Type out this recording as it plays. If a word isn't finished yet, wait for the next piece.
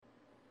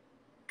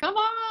Come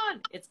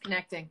on. It's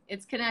connecting.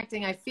 It's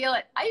connecting. I feel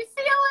it. I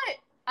feel it.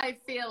 I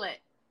feel it.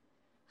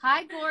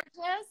 Hi,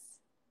 gorgeous.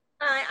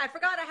 I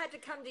forgot I had to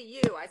come to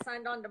you. I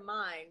signed on to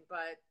mine,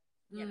 but,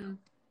 you know.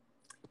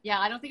 Yeah,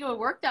 I don't think it would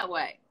work that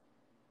way.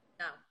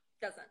 No,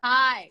 it doesn't.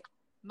 Hi,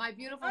 my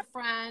beautiful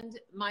friend,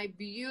 my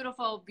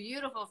beautiful,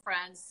 beautiful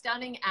friend,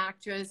 stunning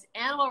actress,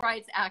 animal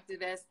rights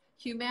activist,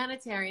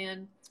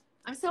 humanitarian.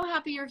 I'm so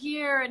happy you're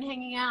here and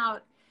hanging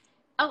out.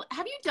 Oh,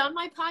 have you done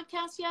my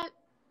podcast yet?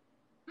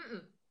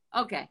 Mm-mm.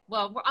 Okay,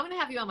 well, I'm going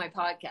to have you on my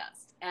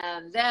podcast,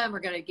 and then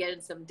we're going to get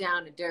in some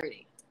down and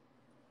dirty.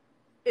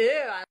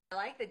 Ew, I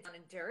like the down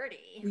and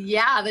dirty.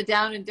 Yeah, the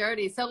down and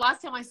dirty. So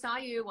last time I saw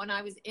you when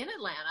I was in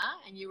Atlanta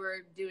and you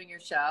were doing your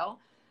show,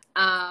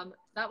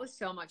 that was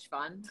so much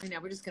fun. I know,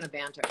 we're just going to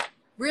banter.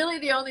 Really,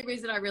 the only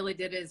reason I really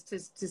did is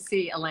to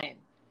see Elaine.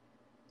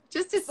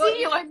 Just to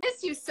see you. I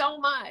miss you so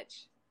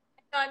much.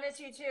 I miss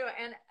you too.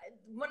 And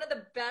one of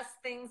the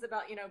best things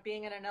about, you know,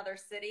 being in another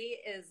city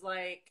is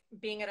like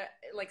being at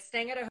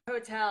staying at a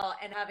hotel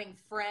and having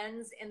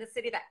friends in the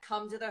city that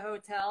come to the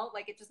hotel.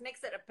 Like it just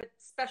makes it a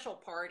special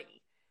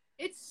party.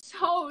 It's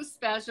so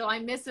special. I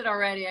miss it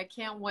already. I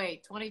can't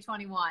wait.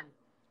 2021.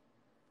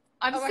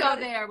 I'm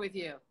there with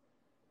you.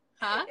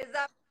 Huh? Is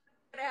that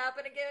going to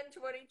happen again,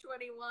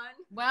 2021?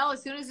 Well,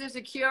 as soon as there's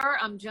a cure,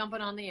 I'm jumping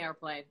on the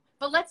airplane.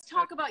 But let's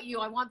talk about you.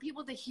 I want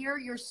people to hear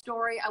your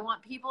story. I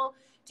want people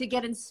to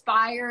get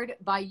inspired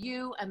by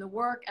you and the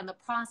work and the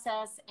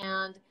process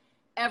and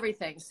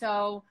everything.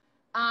 So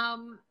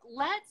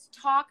let's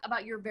talk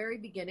about your very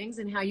beginnings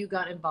and how you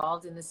got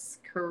involved in this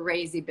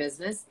crazy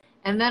business.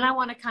 And then I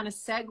want to kind of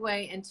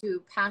segue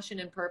into passion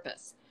and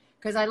purpose,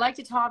 because I like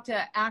to talk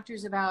to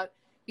actors about,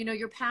 you know,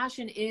 your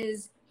passion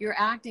is your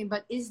acting,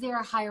 but is there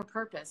a higher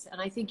purpose? And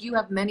I think you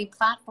have many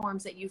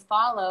platforms that you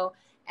follow,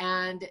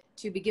 and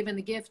to be given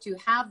the gift to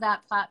have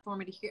that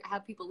platform and to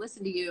have people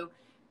listen to you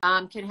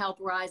can help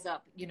rise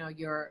up, you know,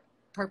 your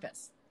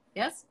purpose.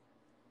 Yes?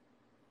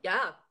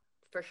 Yeah,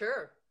 for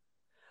sure.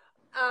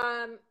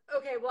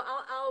 Okay, well,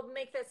 I'll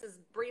make this as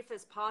brief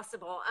as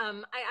possible.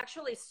 I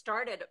actually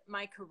started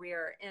my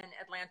career in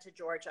Atlanta,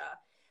 Georgia.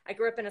 I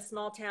grew up in a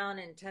small town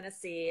in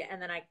Tennessee,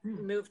 and then I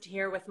moved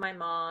here with my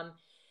mom.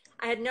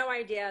 I had no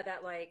idea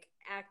that like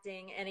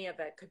acting, any of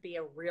it could be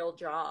a real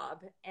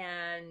job.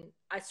 And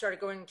I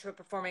started going to a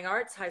performing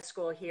arts high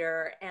school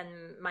here,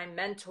 and my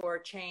mentor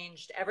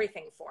changed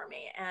everything for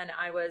me. And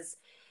I was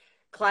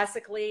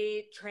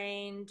classically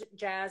trained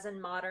jazz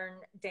and modern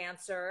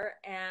dancer.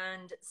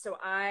 And so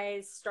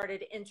I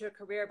started into a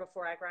career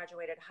before I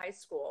graduated high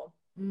school.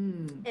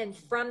 And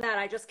from that,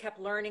 I just kept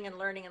learning and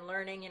learning and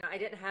learning. You know, I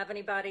didn't have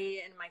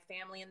anybody in my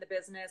family in the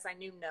business. I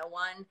knew no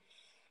one.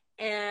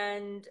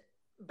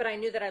 But I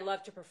knew that I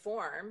loved to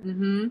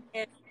perform.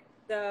 And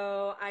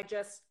so I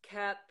just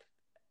kept,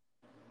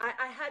 I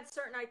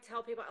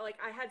tell people, like,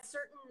 I had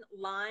certain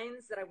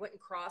lines that I wouldn't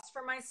cross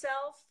for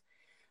myself.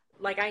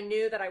 Like, I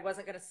knew that I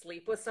wasn't going to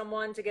sleep with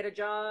someone to get a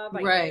job.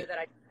 I knew that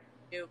I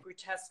do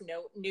grotesque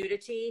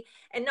nudity.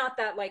 And not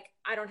that, like,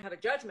 I don't have a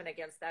judgment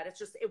against that. It's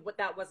just,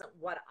 that wasn't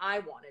what I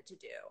wanted to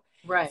do.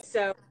 Right.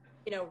 So,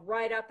 you know,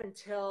 right up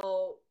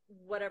until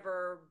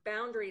whatever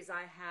boundaries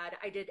I had,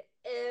 I did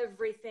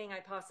everything I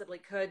possibly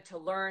could to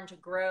learn, to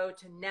grow,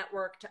 to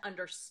network, to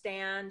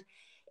understand.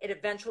 It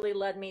eventually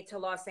led me to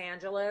Los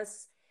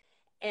Angeles.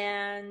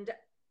 And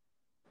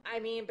I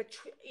mean, but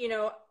you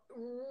know,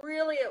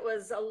 really it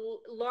was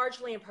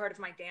largely a part of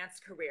my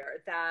dance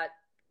career that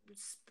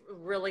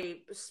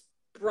really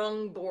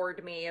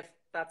sprung-boarded me, if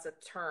that's a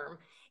term,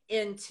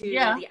 into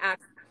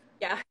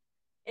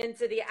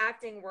into the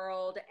acting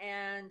world,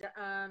 and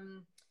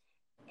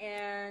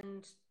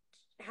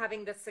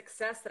having the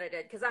success that I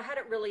did, because I had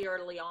it really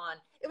early on.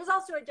 It was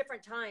also a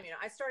different time. You know,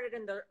 I started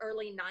in the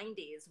early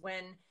 90s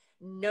when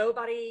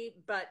nobody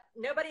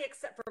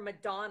except for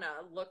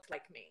Madonna looked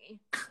like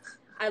me.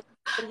 I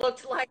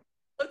looked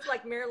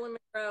like Marilyn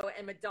Monroe,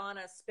 and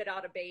Madonna spit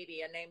out a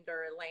baby and named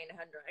her Elaine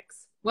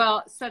Hendrix.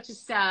 Well, such a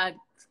sad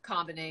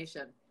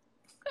combination.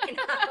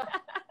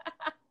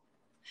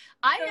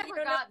 I never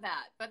got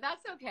that, but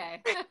that's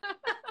okay.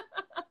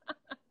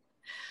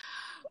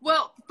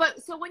 Well,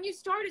 but so when you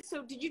started,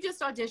 so did you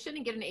just audition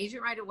and get an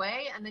agent right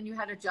away, and then you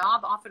had a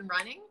job off and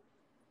running?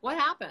 What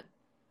happened?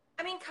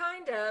 I mean,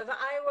 kind of.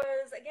 I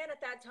was, again,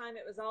 at that time,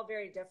 it was all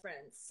very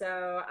different.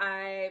 So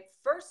I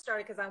first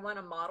started because I won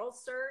a model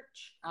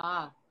search.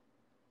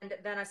 And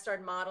then I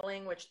started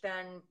modeling, which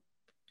then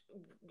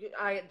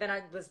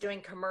I was doing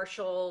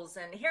commercials.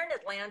 And here in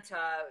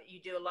Atlanta, you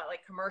do a lot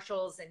like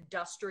commercials,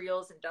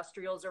 industrials.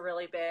 Industrials are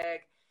really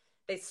big.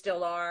 They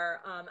still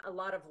are. A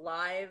lot of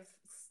live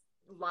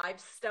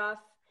stuff,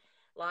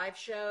 live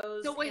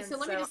shows. So wait, so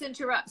let me just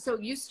interrupt. So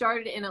you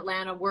started in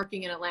Atlanta,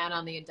 working in Atlanta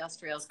on the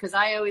industrials, because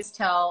I always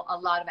tell a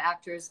lot of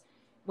actors,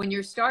 when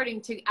you're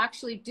starting to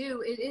actually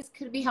do,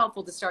 could be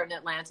helpful to start in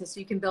Atlanta so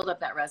you can build up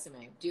that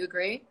resume. Do you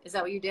agree? Is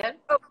that what you did?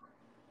 Oh,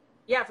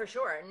 yeah, for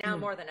sure. Now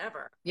more than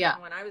ever. Yeah.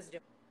 When I was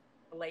doing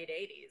the late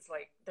 80s,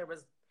 like there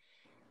was,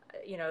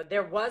 you know,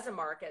 there was a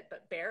market,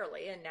 but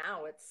barely. And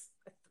now it's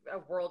a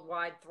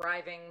worldwide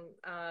thriving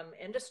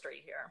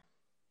industry here.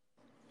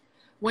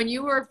 When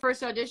you were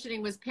first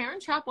auditioning, was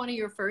Parent Trap one of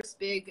your first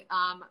big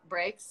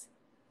breaks?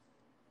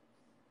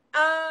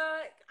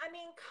 I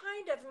mean,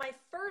 kind of. My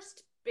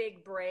first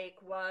big break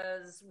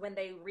was when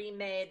they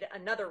remade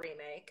another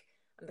remake.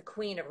 I'm the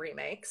queen of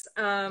remakes.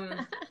 I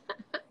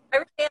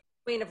really am the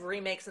queen of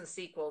remakes and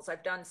sequels.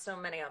 I've done so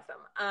many of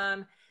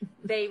them.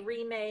 They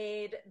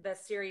remade the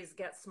series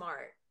Get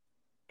Smart,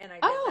 and I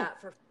did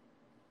that for.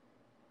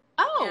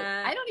 Oh,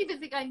 and I don't even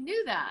think I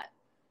knew that.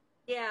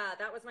 Yeah,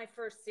 that was my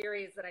first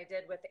series that I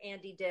did with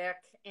Andy Dick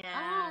and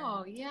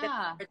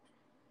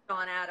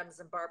John Adams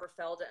and Barbara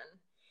Feldon.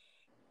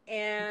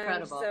 And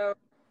incredible.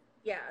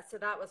 So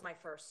that was my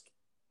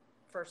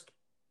first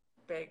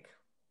big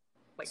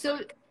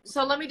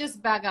so let me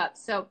just back up.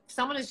 So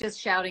someone is just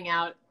shouting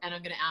out, and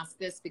I'm going to ask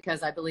this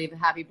because I believe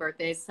happy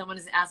birthdays. Someone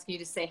is asking you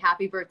to say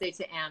happy birthday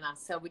to Anna.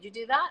 So would you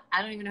do that?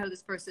 I don't even know who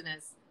this person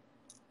is.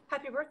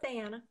 Happy birthday,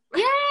 Anna.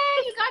 Yay,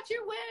 you got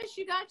your wish.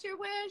 You got your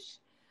wish.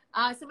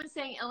 Someone's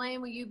saying,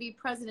 Elaine, will you be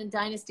President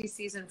Dynasty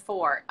season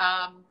 4?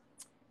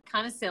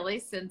 Kind of silly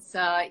since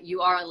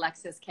you are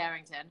Alexis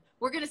Carrington.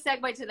 We're going to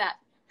segue to that.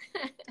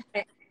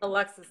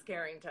 Alexis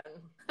Carrington.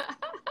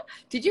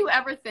 Did you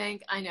ever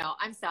think, I know,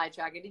 I'm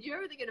sidetracking. Did you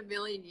ever think in a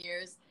million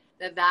years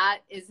that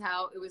is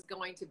how it was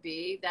going to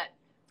be? That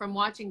from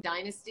watching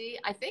Dynasty,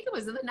 I think it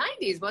was in the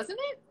 90s, wasn't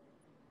it?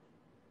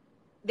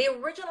 The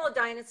original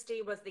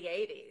Dynasty was the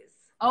 80s.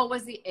 Oh, it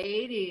was the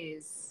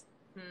 80s.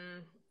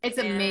 It's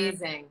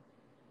amazing.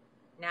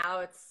 Now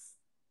it's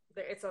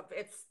a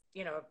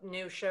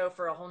new show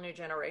for a whole new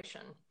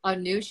generation. A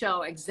new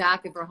show,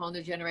 exactly, for a whole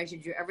new generation.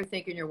 Did you ever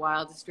think in your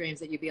wildest dreams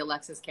that you'd be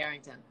Alexis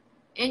Carrington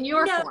in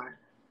your form?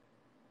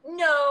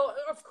 No,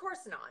 of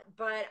course not.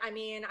 But I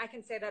mean, I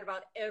can say that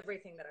about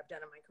everything that I've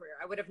done in my career.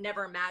 I would have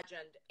never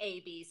imagined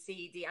A, B,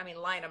 C, D. I mean,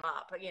 line them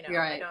up. But I don't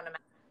imagine.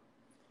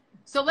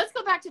 So let's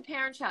go back to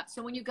Parent Trap.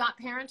 So when you got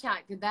Parent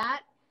Trap, did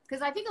that?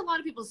 Because I think a lot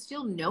of people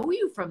still know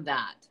you from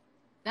that.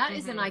 That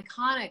is an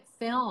iconic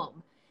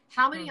film.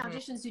 How many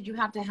auditions did you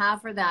have to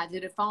have for that?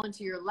 Did it fall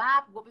into your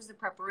lap? What was the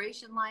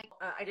preparation like?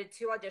 I did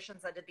 2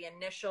 auditions. I did the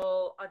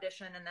initial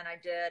audition, and then I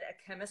did a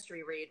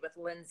chemistry read with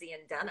Lindsay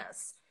and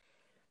Dennis.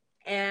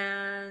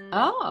 And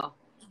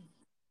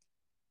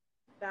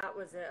that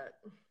was it.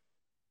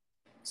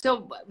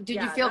 So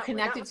did you feel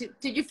connected to,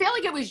 did you feel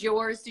like it was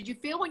yours? Did you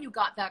feel when you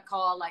got that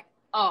call like,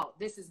 oh,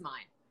 this is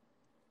mine?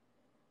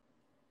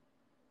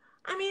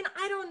 I mean,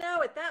 I don't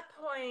know. At that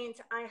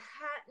point, I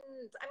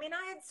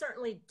had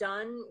certainly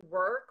done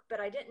work, but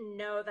I didn't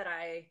know that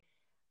I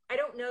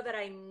don't know that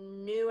I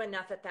knew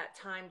enough at that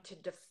time to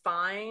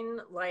define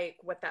like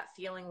what that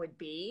feeling would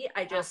be.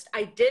 I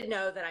did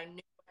know that I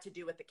knew what to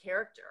do with the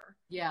character.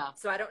 Yeah.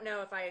 So I don't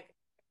know if I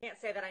can't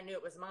say that I knew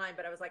it was mine,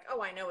 but I was like,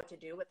 oh, I know what to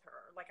do with her.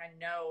 Like, I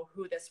know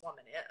who this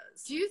woman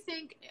is. Do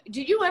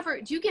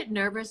you get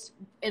nervous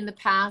in the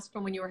past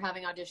from when you were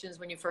having auditions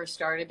when you first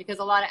started? Because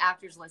a lot of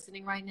actors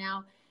listening right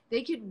now,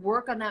 they could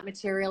work on that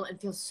material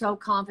and feel so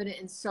confident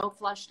and so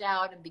flushed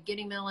out and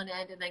beginning, middle, and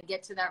end, and then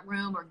get to that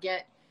room or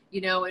get,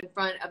 in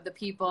front of the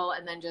people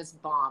and then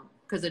just bomb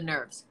because of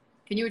nerves.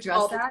 Can you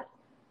address that?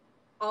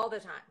 All the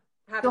time.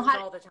 Happens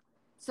all the time.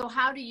 So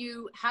how did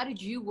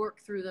you work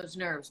through those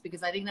nerves?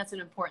 Because I think that's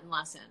an important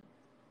lesson.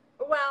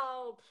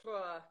 Well,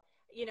 I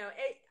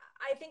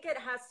think it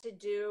has to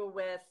do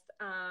with,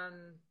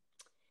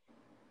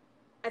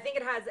 I think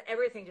it has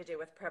everything to do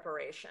with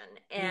preparation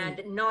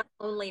and not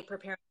only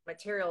preparing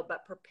material,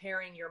 but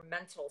preparing your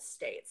mental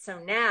state.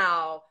 So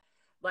now,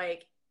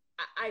 like,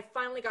 I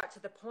finally got to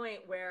the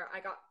point where I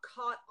got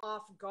caught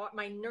off guard.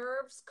 My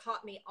nerves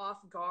caught me off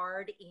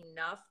guard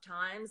enough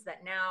times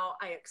that now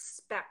I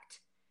expect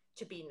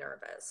to be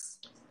nervous.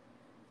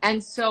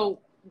 And so,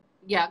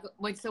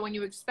 so when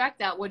you expect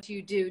that, what do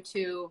you do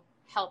to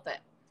help it,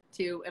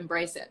 to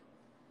embrace it?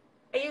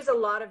 I use a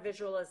lot of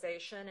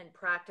visualization and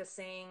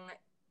practicing.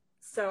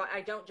 So I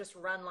don't just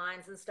run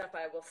lines and stuff.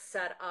 I will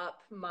set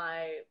up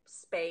my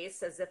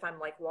space as if I'm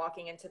like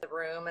walking into the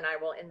room, and I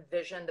will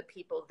envision the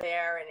people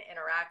there and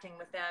interacting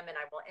with them. And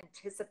I will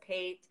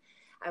anticipate,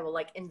 I will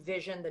like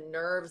envision the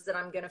nerves that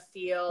I'm going to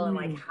feel and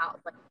like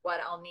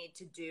what I'll need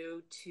to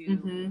do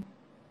to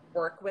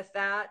work with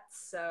that.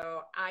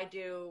 So I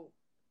do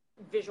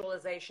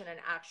visualization and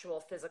actual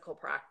physical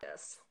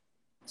practice.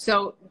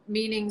 So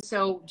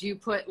do you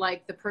put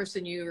like the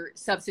person you're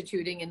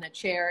substituting in the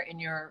chair in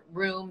your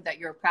room that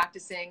you're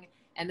practicing,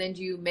 and then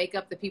do you make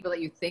up the people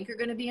that you think are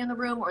going to be in the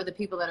room, or the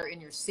people that are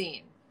in your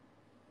scene?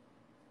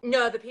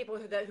 No, the people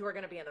who are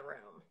going to be in the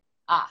room.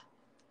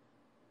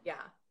 Yeah.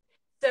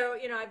 So,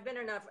 I've been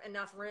in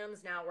enough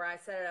rooms now where I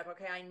set it up.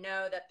 Okay, I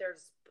know that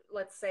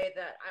let's say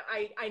that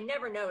I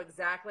never know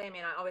exactly. I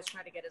mean, I always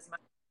try to get as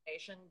much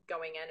information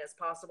going in as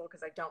possible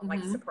because I don't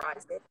like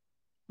surprises.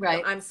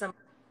 Right. So I'm someone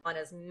on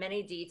as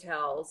many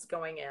details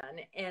going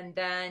in, and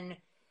then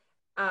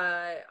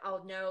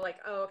I'll know like,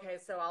 oh, okay,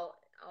 so I'll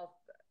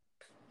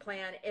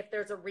plan if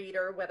there's a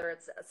reader, whether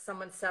it's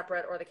someone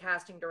separate or the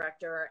casting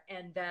director,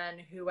 and then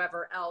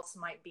whoever else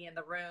might be in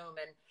the room,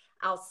 and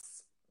I'll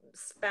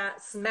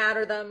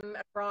smatter them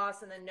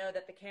across, and then know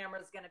that the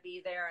camera's going to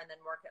be there, and then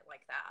work it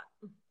like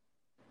that.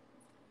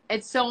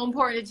 It's so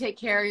important to take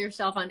care of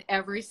yourself on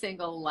every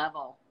single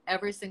level,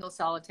 every single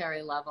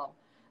solitary level.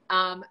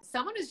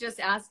 Someone is just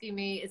asking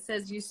me, it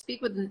says you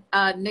speak with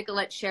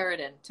Nicolette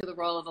Sheridan to the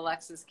role of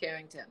Alexis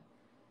Carrington.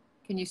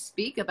 Can you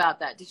speak about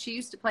that? Did she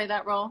used to play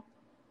that role?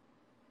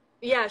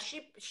 Yeah,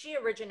 she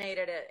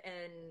originated it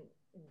in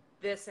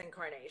this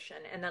incarnation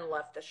and then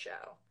left the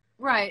show.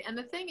 Right. And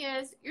the thing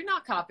is, you're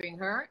not copying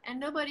her, and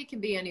nobody can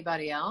be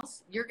anybody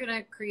else. You're going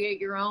to create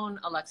your own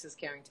Alexis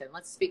Carrington.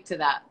 Let's speak to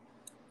that.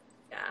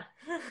 Yeah.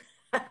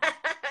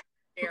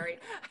 Sherry.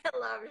 I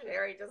love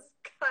Sherry. Just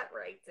cut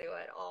right to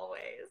it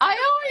always. I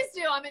always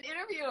do. I'm an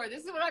interviewer.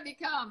 This is what I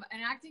become, an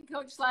acting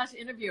coach /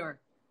 interviewer.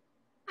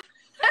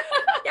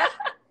 Yeah.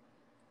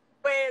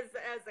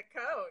 As a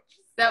coach.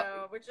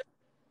 So, which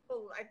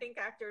I think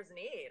actors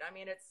need. I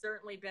mean, it's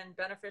certainly been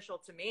beneficial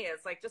to me.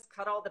 It's like, just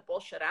cut all the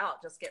bullshit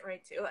out. Just get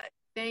right to it.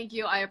 Thank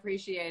you. I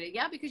appreciate it.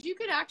 Yeah, because you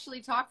could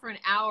actually talk for an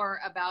hour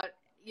about,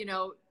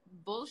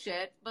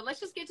 bullshit, but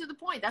let's just get to the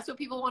point. That's what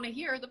people want to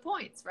hear, the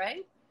points,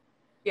 right?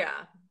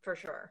 Yeah, for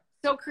sure.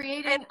 So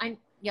creating,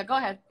 yeah, go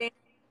ahead.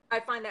 I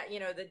find that,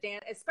 the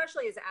dance,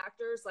 especially as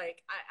actors,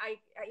 like I,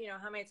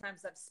 how many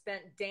times I've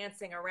spent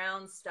dancing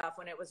around stuff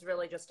when it was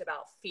really just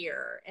about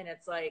fear. And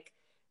it's like,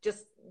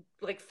 just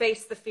like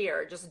face the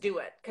fear, just do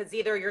it. Cause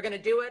either you're going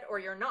to do it or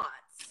you're not.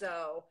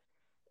 So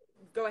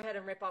go ahead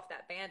and rip off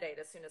that Band-Aid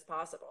as soon as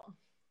possible.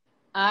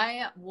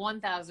 I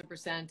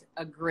 1000%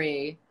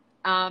 agree.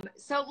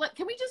 So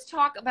can we just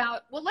talk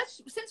about,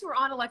 since we're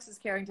on Alexis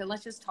Carrington,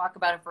 let's just talk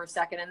about it for a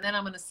second, and then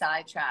I'm going to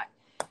sidetrack.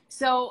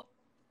 So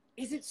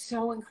is it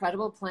so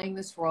incredible playing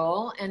this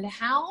role? And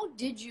how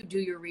did you do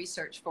your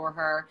research for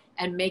her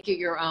and make it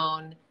your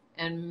own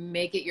and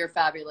make it your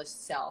fabulous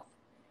self?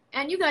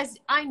 And you guys,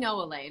 I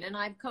know Elaine, and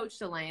I've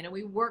coached Elaine, and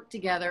we work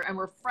together, and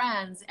we're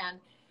friends, and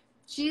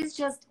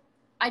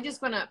I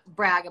just want to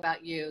brag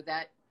about you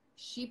that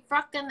she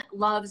fucking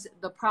loves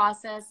the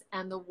process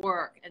and the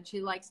work, and she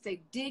likes to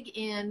dig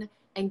in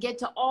and get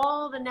to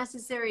all the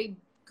necessary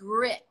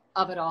grit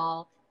of it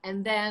all,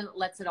 and then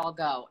lets it all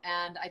go.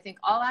 And I think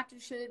all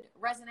actors should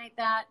resonate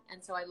that.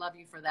 And so I love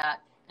you for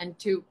that. And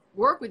to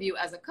work with you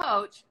as a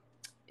coach,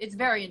 it's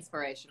very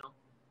inspirational.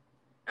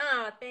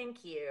 Oh,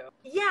 thank you.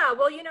 Yeah,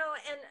 well, and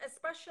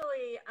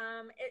especially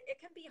it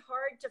can be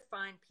hard to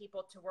find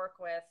people to work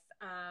with.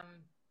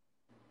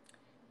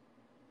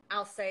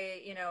 I'll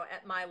say,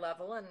 at my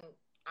level, and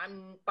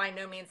I'm by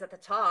no means at the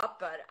top,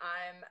 but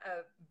I'm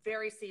a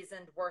very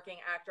seasoned working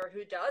actor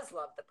who does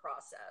love the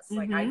process.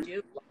 Mm-hmm. Like, I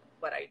do love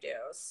what I do.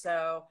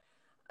 So,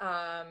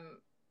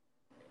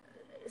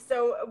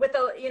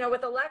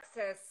 with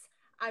Alexis,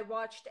 I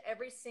watched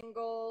every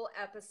single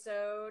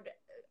episode.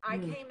 I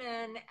came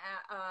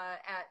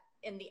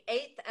in the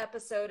 8th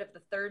episode of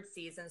the 3rd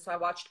season. So I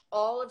watched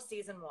all of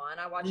season 1.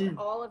 I watched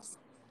all of season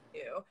 2.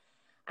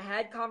 I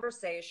had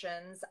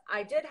conversations.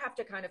 I did have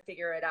to kind of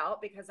figure it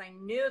out because I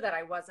knew that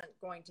I wasn't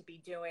going to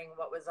be doing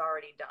what was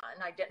already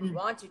done. I didn't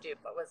want to do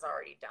what was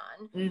already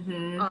done.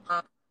 Mm-hmm.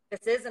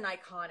 This is an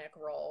iconic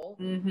role.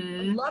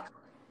 Mm-hmm.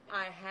 Luckily,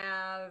 I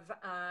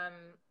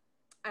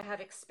have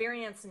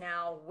experience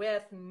now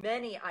with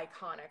many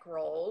iconic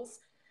roles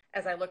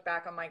as I look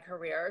back on my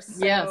career.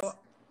 So, yes.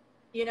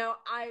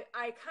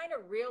 I kind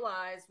of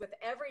realized with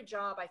every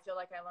job, I feel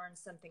like I learned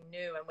something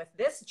new. And with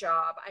this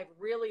job, I've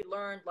really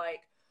learned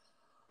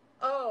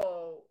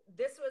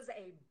this was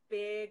a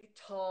big,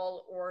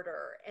 tall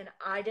order. And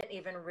I didn't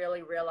even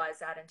really realize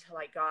that until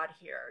I got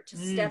here. To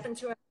step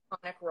into an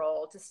iconic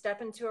role, to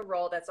step into a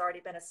role that's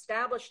already been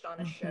established on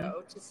a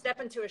show, to step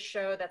into a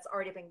show that's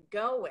already been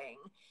going.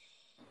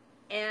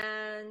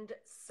 And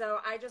so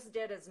I just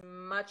did as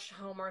much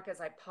homework as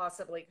I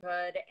possibly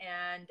could.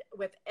 And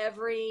with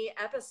every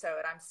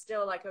episode, I'm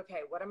still like,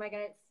 okay, what am I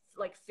going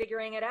to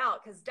figuring it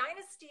out? Because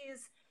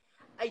Dynasty's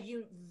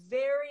a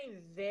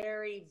very,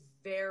 very,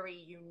 very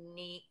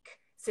unique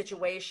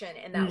situation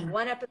in that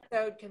one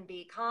episode can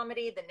be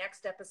comedy. The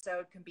next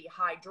episode can be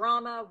high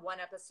drama. One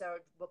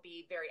episode will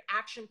be very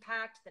action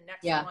packed. The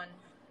next one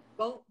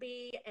won't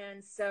be.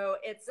 And so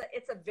it's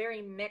a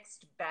very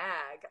mixed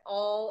bag,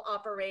 all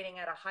operating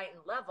at a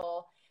heightened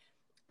level.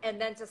 And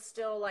then to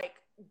still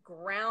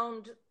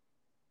ground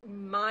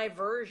my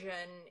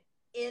version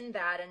in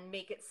that and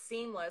make it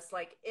seamless.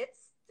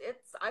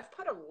 I've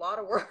put a lot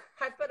of work.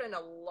 I've put in a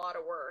lot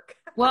of work.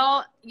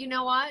 Well, you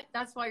know what?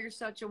 That's why you're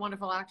such a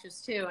wonderful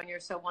actress too. And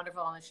you're so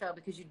wonderful on the show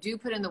because you do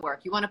put in the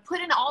work. You want to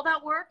put in all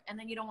that work and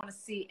then you don't want to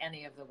see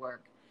any of the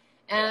work.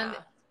 And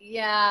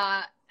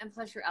and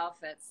plus your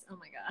outfits. Oh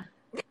my God.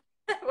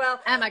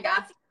 Well, oh my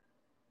God.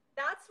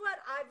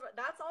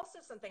 That's also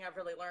something I've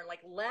really learned.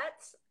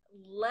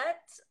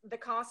 Let the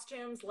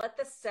costumes, let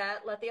the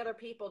set, let the other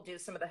people do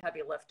some of the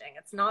heavy lifting.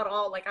 It's not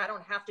all I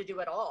don't have to do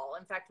it all.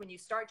 In fact, when you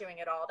start doing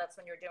it all, that's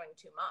when you're doing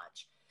too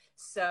much.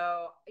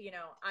 So,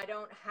 I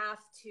don't have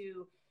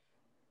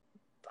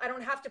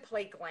to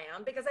play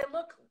glam because I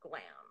look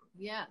glam.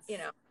 Yes.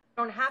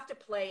 don't have to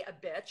play a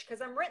bitch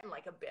because I'm written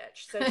like a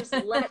bitch. So just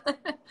let.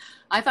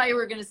 I thought you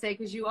were going to say,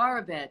 because you are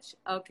a bitch.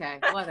 Okay,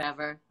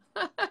 whatever.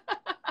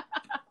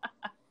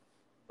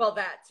 Well,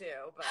 that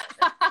too, but.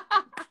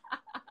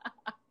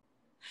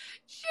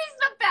 She's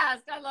the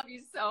best. I love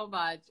you so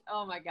much.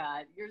 Oh my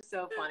God. You're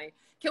so funny.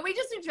 Can we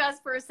just address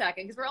for a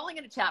second, because we're only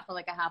going to chat for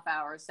like a half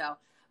hour or so,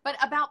 but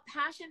about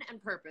passion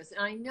and purpose.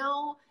 And I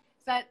know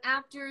that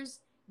actors,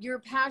 your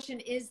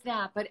passion is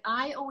that, but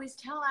I always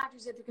tell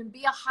actors that there can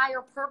be a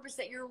higher purpose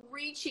that you're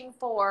reaching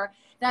for,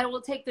 that it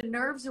will take the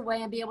nerves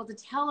away and be able to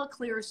tell a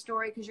clearer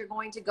story, because you're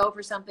going to go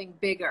for something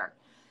bigger.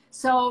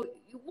 So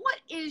what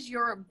is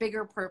your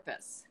bigger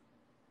purpose?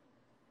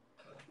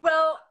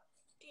 Well,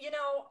 you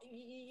know,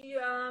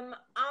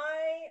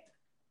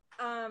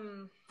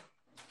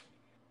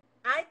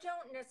 I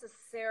don't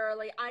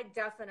necessarily, I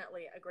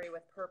definitely agree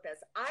with purpose.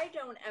 I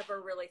don't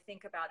ever really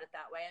think about it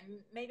that way. And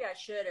maybe I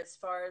should, as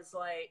far as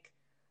like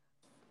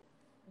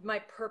my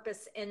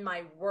purpose in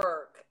my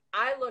work.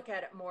 I look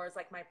at it more as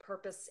like my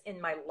purpose in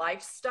my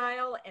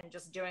lifestyle and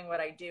just doing what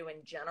I do in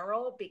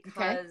general,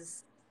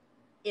 because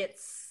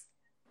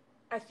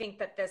I think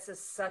that this is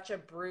such a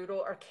brutal,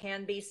 or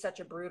can be such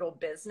a brutal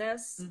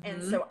business. Mm-hmm.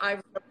 And so I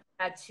really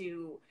had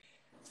to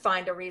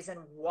find a reason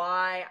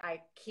why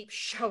I keep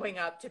showing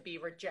up to be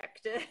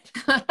rejected.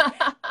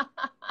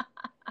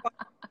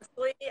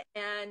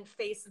 And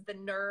face the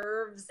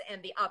nerves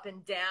and the up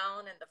and down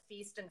and the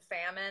feast and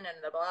famine and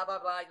the blah, blah,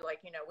 blah. Like,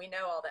 you know, we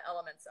know all the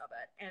elements of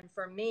it. And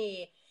for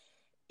me,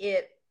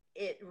 it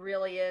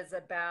really is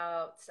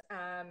about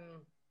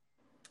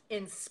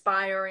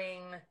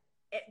inspiring,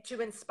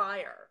 to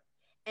inspire,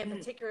 and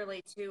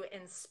particularly to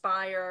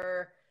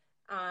inspire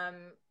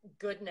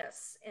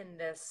goodness in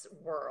this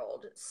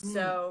world.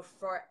 So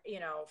for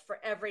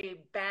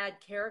every bad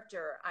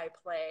character I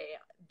play,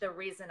 the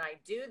reason I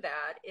do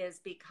that is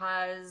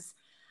because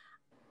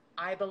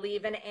I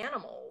believe in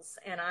animals,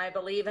 and I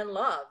believe in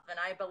love, and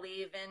I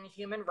believe in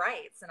human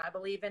rights, and I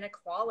believe in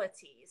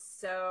equality.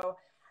 So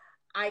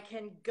I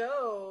can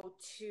go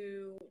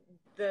to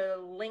the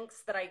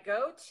lengths that I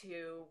go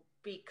to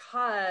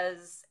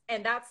because,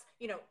 and that's,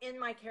 you know, in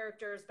my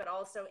characters, but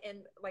also in,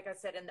 like I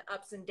said, in the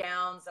ups and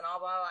downs and all,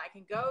 blah, I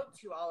can go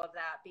to all of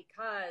that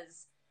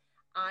because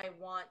I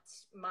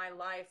want my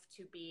life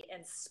to be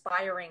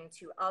inspiring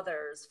to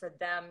others, for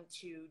them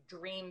to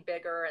dream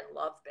bigger and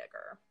love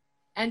bigger.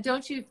 And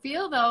don't you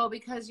feel, though,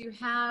 because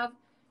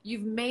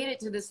you've made it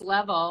to this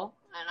level,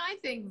 and I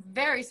think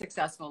very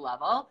successful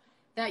level,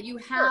 that you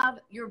have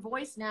your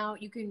voice now,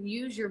 you can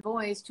use your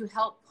voice to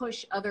help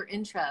push other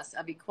interests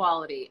of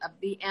equality, of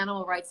the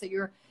animal rights that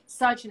you're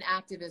such an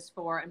activist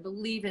for and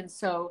believe in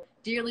so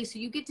dearly. So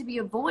you get to be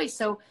a voice.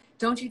 So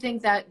don't you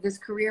think that this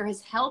career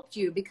has helped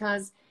you?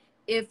 Because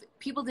if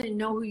people didn't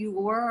know who you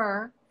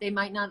were, they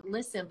might not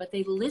listen, but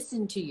they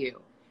listen to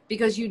you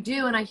because you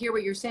do. And I hear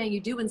what you're saying. You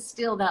do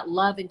instill that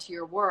love into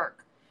your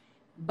work,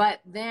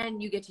 but then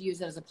you get to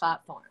use it as a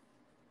platform.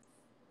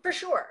 For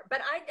sure.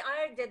 But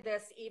I did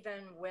this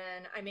even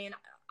when, I mean,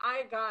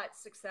 I got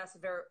success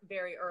very,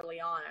 very early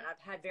on, and I've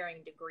had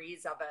varying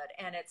degrees of it.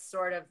 And it's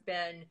sort of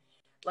been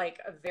like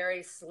a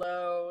very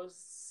slow,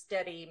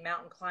 steady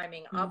mountain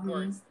climbing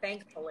upwards,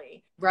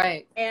 thankfully.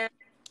 Right. And,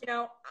 you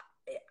know,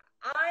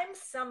 I'm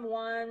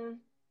someone,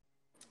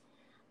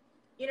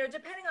 you know,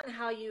 depending on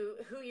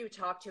who you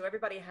talk to,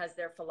 everybody has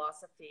their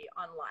philosophy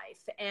on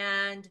life.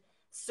 And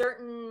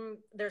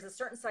there's a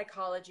certain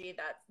psychology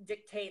that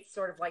dictates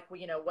sort of like,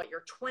 you know, what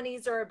your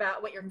 20s are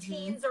about, what your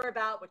teens are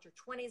about, what your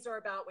 20s are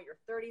about, what your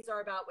 30s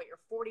are about, what your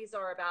 40s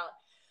are about.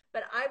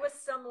 But I was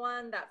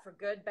someone that, for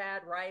good,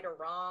 bad, right, or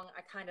wrong,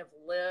 I kind of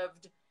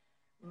lived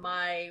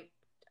my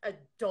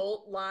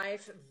adult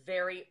life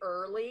very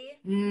early.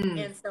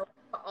 And so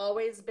I've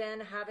always been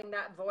having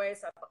that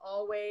voice. I've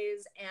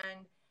always,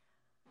 and,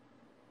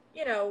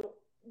 you know,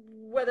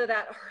 whether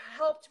that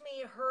helped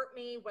me, hurt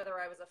me, whether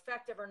I was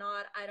effective or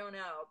not, I don't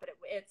know. But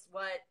it's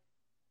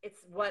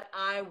what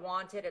I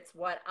wanted. It's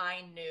what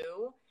I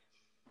knew.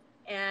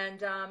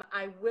 And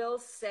I will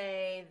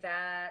say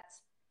that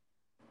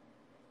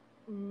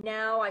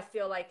now I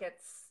feel like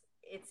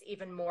it's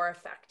even more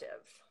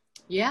effective.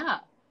 Yeah,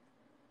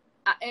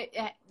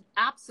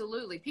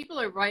 absolutely. People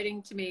are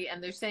writing to me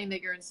and they're saying that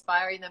you're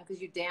inspiring them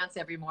because you dance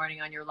every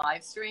morning on your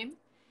live stream.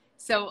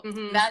 So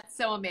that's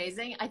so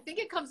amazing. I think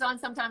it comes on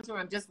sometimes when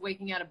I'm just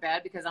waking out of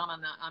bed because I'm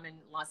in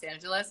Los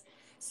Angeles.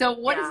 So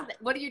what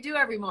do you do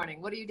every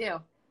morning? What do you do?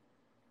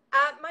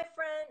 I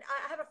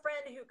have a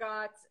friend who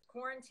got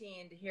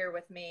quarantined here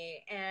with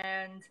me.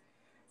 And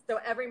so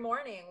every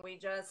morning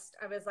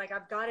I was like,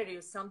 I've got to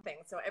do something.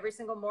 So every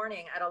single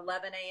morning at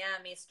 11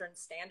 a.m. Eastern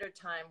Standard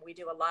Time, we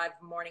do a live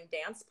morning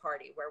dance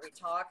party where we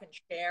talk and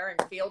share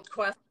and field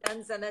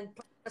questions and then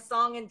put a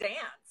song and dance.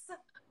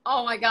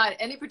 Oh my God.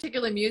 Any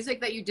particular music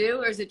that you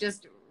do, or is it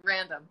just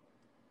random?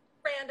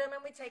 Random,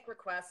 and we take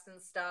requests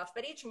and stuff.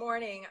 But each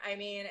morning, I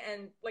mean,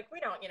 and like we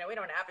don't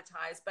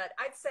advertise, but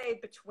I'd say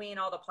between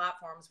all the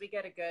platforms, we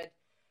get a good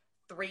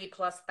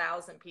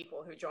 3,000+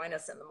 people who join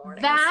us in the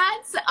morning.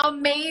 That's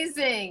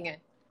amazing.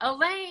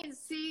 Elaine,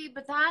 see,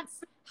 but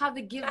that's how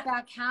the give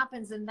back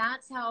happens. And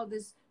that's how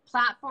this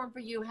platform for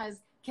you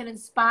can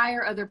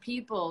inspire other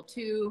people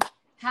to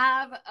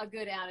have a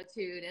good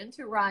attitude and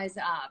to rise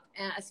up,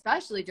 and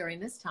especially during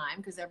this time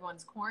because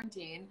everyone's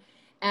quarantined.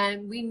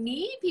 And we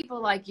need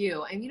people like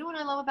you. And you know what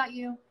I love about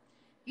you?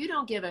 You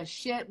don't give a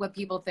shit what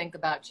people think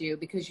about you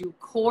because you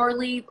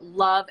corely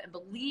love and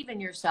believe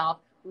in yourself,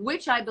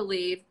 which I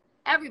believe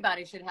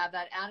everybody should have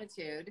that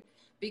attitude,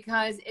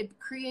 because it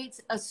creates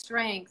a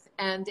strength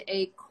and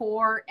a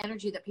core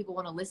energy that people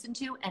want to listen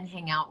to and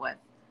hang out with.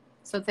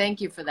 So thank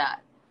you for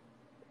that.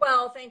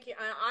 Well, thank you.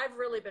 I've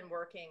really been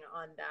working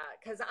on that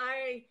because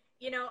I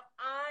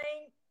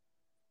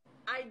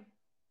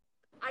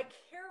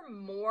care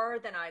more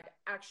than I'd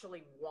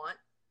actually want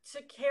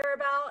to care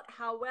about.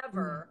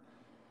 However,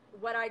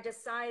 what I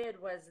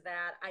decided was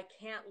that I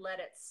can't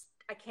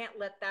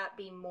let that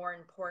be more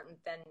important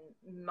than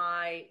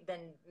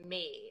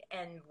me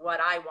and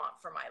what I want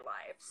for my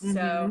life.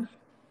 So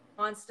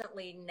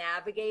constantly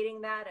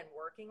navigating that and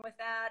working with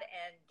that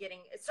and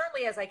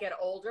certainly as I get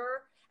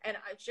older, and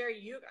I'm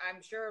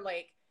sure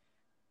like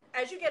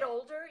as you get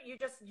older, you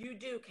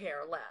do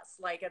care less.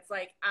 Like, it's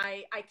like,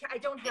 I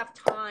don't have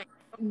time,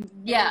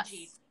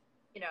 energy,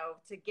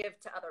 to give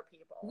to other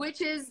people.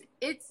 Which is,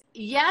 it's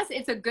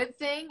a good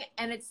thing.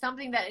 And it's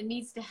something that it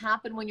needs to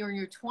happen when you're in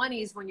your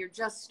 20s, when you're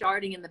just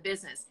starting in the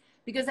business.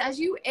 Because as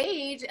you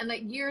age and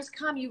the years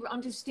come, you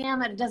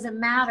understand that it doesn't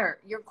matter.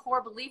 Your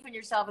core belief in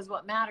yourself is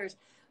what matters.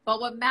 But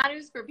what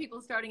matters for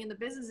people starting in the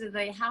business is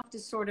they have to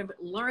sort of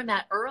learn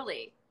that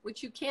early,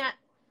 which you can't.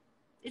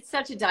 It's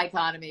such a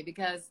dichotomy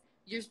because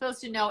you're supposed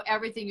to know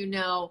everything you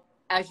know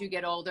as you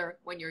get older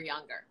when you're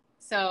younger.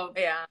 So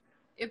yeah,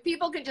 if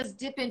people can just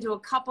dip into a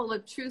couple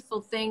of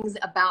truthful things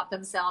about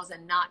themselves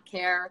and not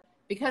care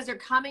because they're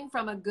coming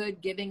from a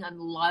good, giving, and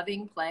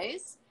loving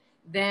place,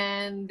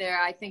 then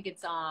I think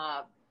it's,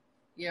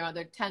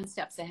 they're 10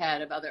 steps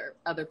ahead of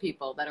other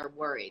people that are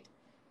worried.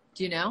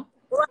 Do you know?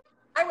 Well,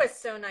 I was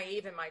so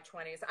naive in my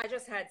 20s. I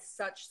just had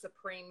such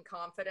supreme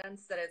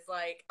confidence that it's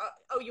like,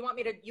 oh, you want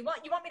me to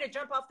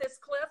jump off this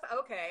cliff?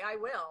 Okay, I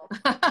will.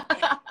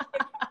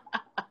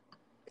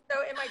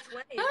 So in my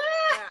 20s,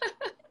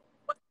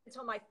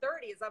 until my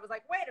 30s, I was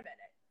like, wait a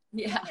minute.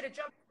 You want me to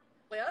jump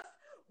off the cliff?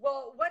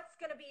 Well, what's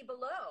going to be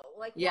below?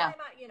 Like, why am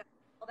I,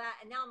 all that?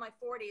 And now in my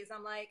 40s,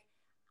 I'm like,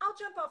 I'll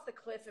jump off the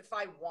cliff if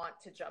I want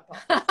to jump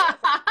off the cliff.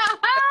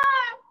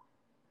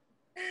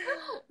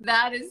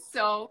 That is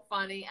so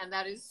funny, and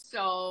that is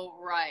so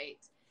right.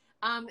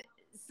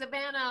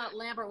 Savannah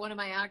Lambert, one of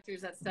my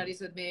actors that studies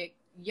with me,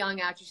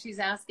 young actress, she's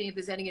asking if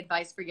there's any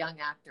advice for young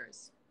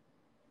actors.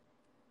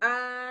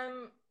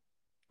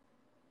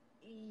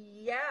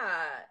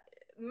 Yeah,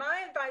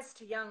 my advice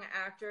to young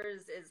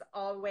actors is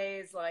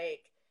always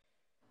like,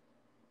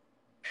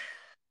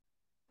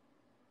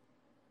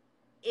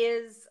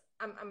 is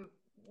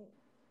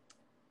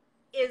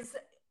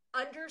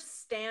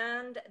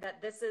understand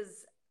that this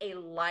is a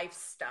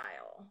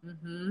lifestyle.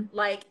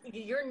 Like,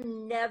 you're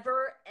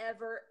never,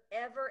 ever,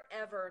 ever,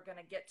 ever going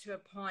to get to a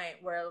point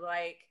where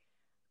like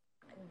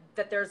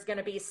that there's going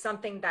to be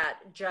something that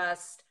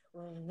just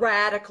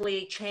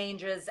radically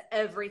changes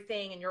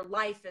everything and your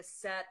life is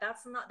set.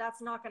 That's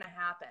not going to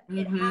happen.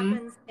 It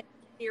happens in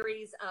a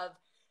series of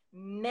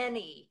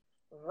many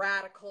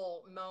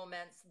radical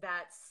moments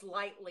that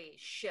slightly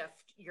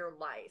shift your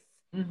life.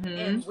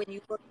 And when you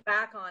look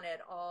back on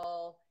it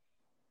all,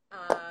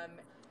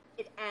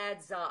 it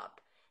adds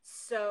up.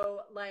 So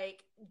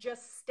like,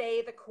 just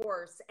stay the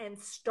course and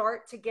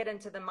start to get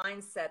into the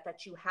mindset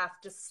that you have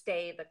to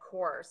stay the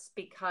course,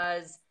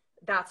 because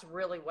that's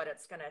really what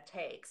it's going to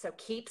take. So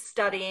keep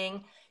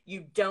studying.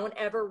 You don't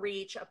ever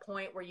reach a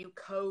point where you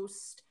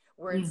coast,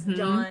 where it's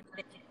done.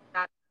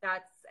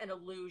 That's an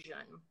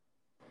illusion.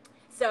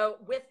 So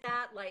with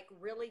that, like,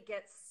 really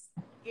get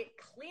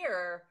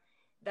clear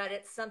that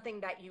it's something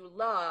that you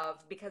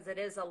love, because it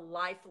is a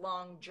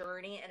lifelong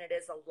journey and it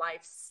is a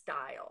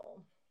lifestyle.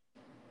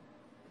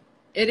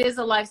 It is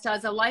a lifestyle.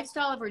 It's a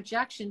lifestyle of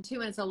rejection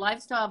too. And it's a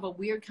lifestyle of a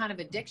weird kind of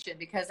addiction,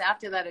 because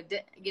after that, if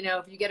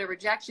you get a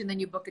rejection, then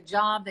you book a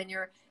job, then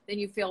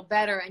you feel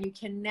better. And you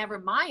can never,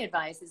 my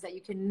advice is that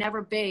you can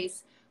never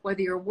base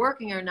whether you're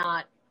working or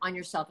not on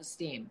your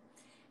self-esteem.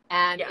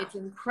 And it's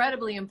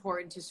incredibly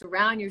important to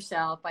surround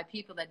yourself by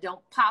people that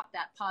don't pop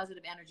that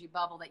positive energy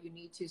bubble that you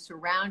need to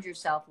surround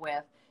yourself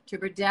with to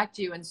protect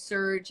you and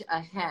surge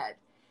ahead.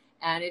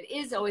 And it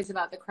is always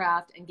about the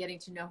craft and getting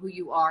to know who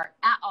you are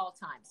at all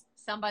times.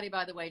 Somebody,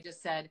 by the way,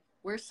 just said,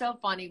 we're so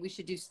funny, we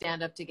should do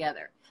stand-up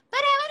together.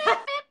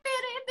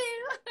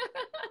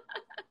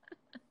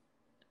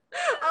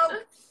 Oh,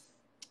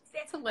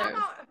 it's hilarious.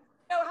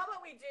 How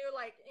about we do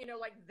like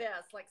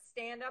this, like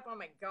stand up? Oh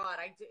my God,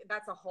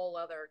 that's a whole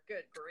other,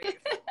 good grief.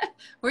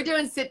 We're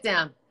doing sit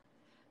down.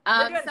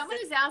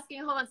 Someone's asking,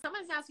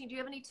 do you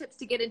have any tips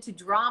to get into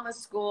drama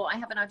school? I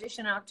have an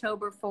audition in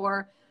October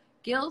for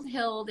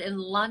Guildhall in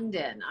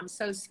London. I'm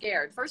so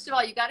scared. First of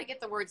all, you got to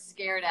get the word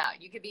scared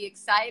out. You could be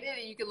excited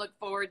and you can look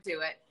forward to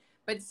it.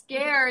 but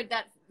scared,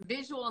 that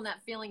visual and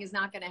that feeling is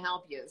not going to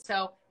help you.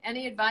 So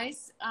any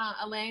advice,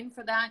 Elaine,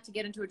 for that, to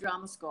get into a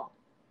drama school?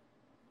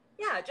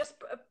 Yeah, just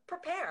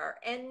prepare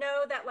and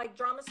know that like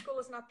drama school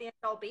is not the end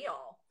all be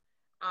all.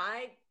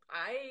 I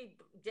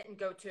didn't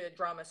go to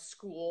drama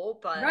school,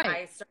 but Right.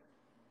 I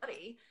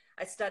study.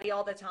 I study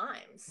all the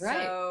time.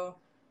 Right. So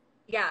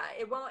yeah,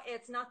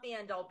 it's not the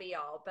end all be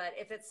all, but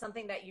if it's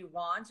something that you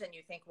want and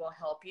you think will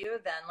help you,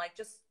 then like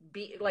just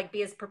be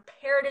as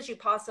prepared as you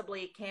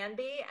possibly can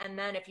be. And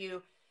then if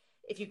you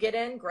get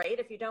in, great.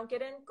 If you don't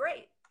get in,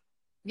 great.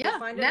 Yeah.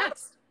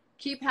 Next.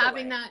 Keep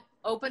having that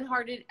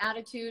open-hearted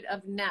attitude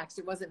of next.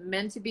 It wasn't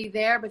meant to be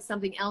there, but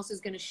something else is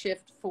going to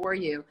shift for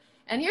you.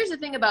 And here's the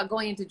thing about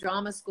going into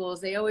drama schools.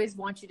 They always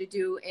want you to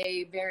do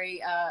a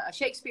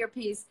Shakespeare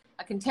piece,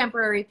 a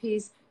contemporary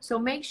piece. So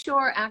make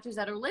sure, actors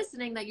that are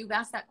listening, that you've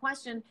asked that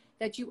question,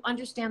 that you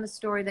understand the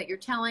story that you're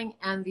telling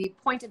and the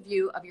point of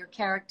view of your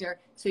character,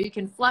 so you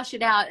can flush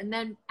it out and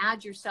then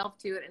add yourself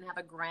to it and have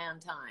a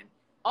grand time.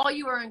 All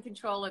you are in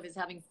control of is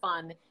having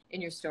fun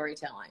in your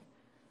storytelling.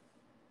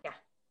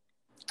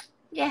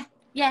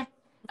 Yeah.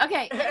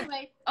 Okay.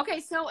 Anyway,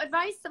 so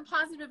some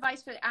positive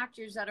advice for the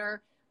actors that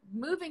are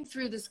moving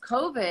through this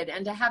COVID,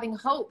 and to having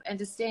hope and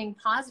to staying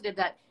positive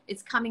that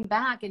it's coming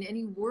back, and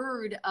any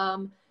word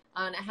on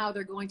how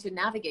they're going to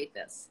navigate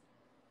this.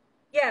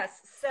 Yes.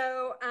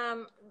 So,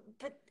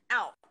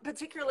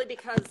 particularly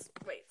because,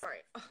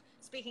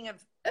 speaking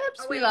of,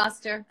 we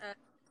lost her.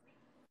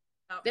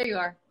 There you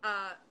are.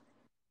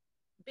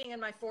 Being in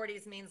my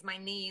 40s means my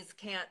knees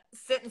can't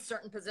sit in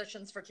certain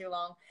positions for too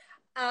long.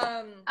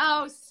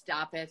 Oh,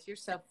 stop it. You're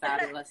so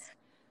fabulous.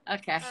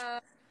 Okay.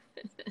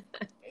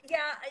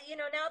 Yeah,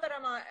 now that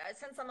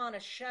since I'm on a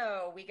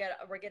show,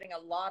 we're getting a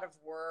lot of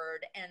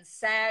word, and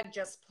SAG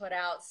just put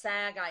out,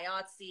 SAG,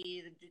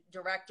 IATSE, the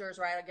directors,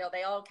 Writer Guild,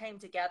 they all came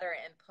together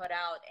and put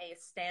out a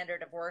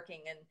standard of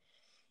working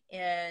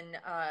in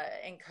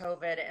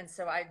COVID. And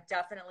so I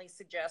definitely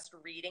suggest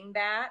reading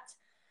that.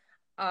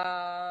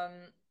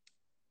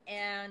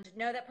 And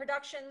know that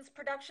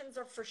productions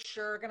are for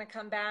sure going to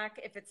come back.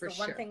 If it's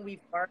one thing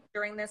we've learned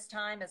during this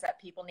time, is that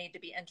people need to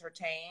be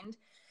entertained.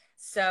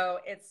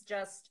 So it's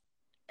just,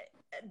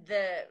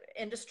 the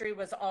industry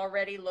was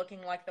already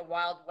looking like the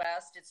Wild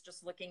West. It's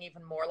just looking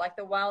even more like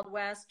the Wild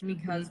West,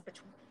 because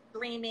between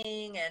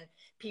streaming and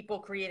people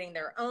creating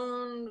their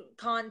own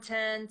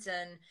content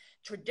and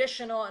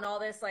traditional and all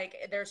this,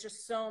 like there's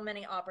just so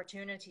many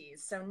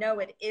opportunities. So no,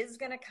 it is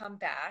going to come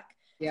back.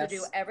 Yes. So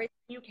do everything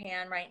you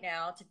can right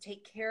now to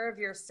take care of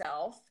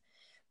yourself,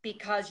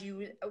 because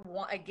you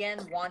want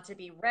to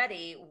be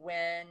ready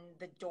when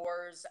the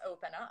doors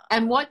open up.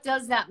 And what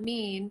does that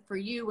mean for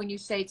you when you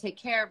say take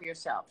care of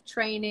yourself?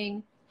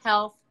 Training,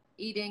 health,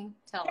 eating,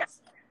 tell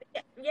us.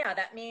 Yeah,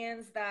 that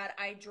means that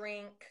I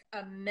drink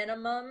a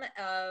minimum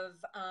of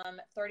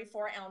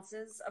 34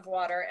 ounces of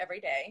water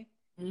every day.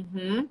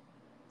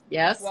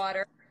 Yes.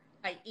 Water.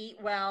 I eat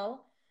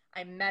well.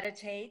 I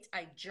meditate.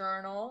 I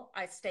journal.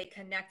 I stay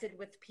connected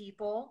with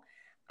people.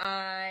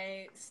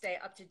 I stay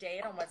up to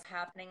date on what's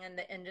happening in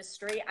the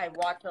industry. I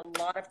watch a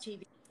lot of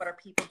TV. What are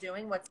people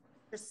doing? What's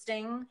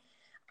interesting?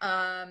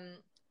 And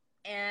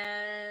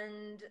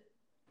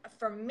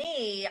for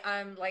me,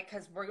 I'm like,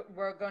 because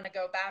we're going to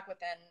go back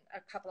within a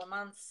couple of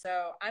months.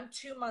 So I'm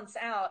 2 months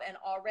out, and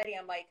already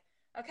I'm like,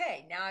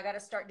 okay, now I got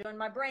to start doing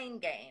my brain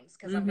games,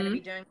 because I'm going to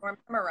be doing more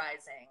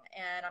memorizing,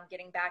 and I'm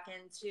getting back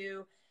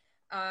into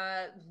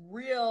I've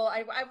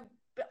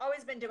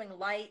always been doing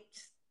light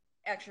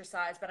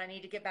exercise, but I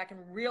need to get back in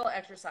real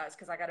exercise,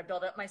 because I got to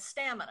build up my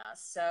stamina.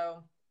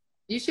 So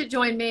you should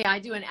join me. I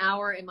do an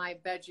hour in my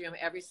bedroom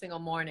every single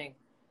morning.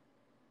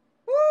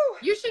 Woo!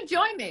 You should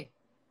join me.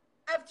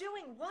 Of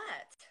doing what?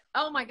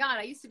 Oh my God.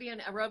 I used to be an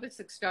aerobics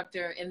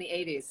instructor in the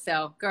 80s.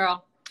 So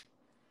girl,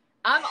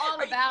 I'm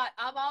all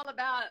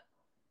about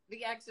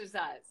the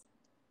exercise.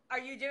 Are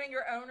you doing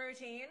your own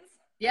routines?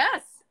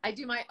 Yes, I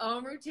do my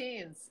own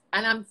routines,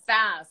 and I'm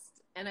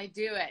fast, and I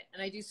do it.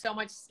 And I do so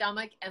much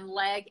stomach and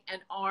leg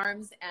and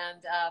arms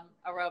and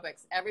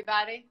aerobics.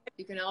 Everybody,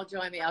 you can all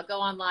join me. I'll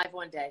go on live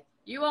one day.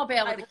 You won't be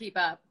able to keep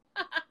up.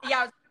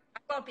 Yeah, I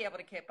won't be able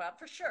to keep up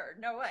for sure.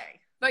 No way.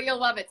 But you'll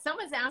love it.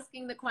 Someone's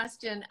asking the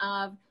question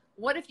of,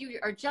 what if you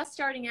are just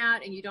starting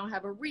out and you don't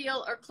have a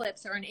reel or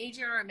clips or an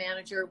agent or a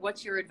manager?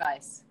 What's your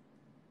advice?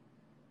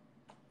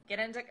 Get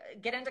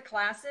into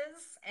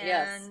classes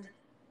and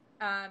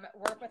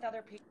work with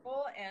other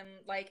people. And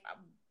like,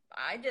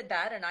 I did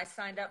that, and I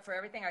signed up for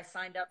everything. I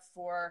signed up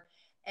for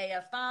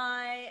AFI.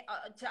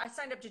 I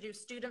signed up to do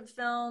student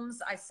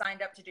films. I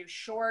signed up to do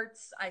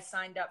shorts. I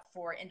signed up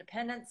for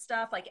independent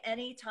stuff. Like,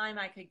 any time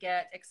I could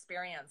get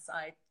experience,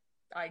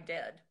 I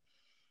did.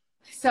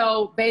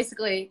 So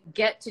basically,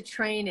 get to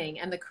training,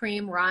 and the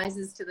cream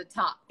rises to the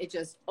top. It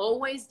just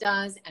always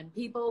does, and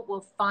people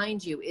will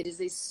find you. It is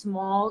a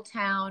small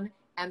town,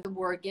 and the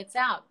word gets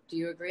out. Do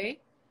you agree?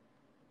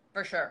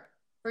 For sure.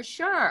 For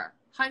sure.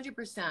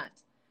 100%.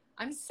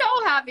 I'm so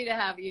happy to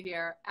have you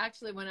here.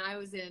 Actually, when I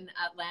was in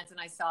Atlanta and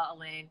I saw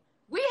Elaine,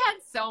 we had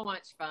so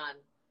much fun.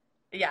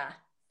 Yeah.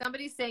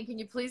 Somebody's saying, can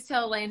you please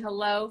tell Elaine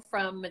hello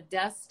from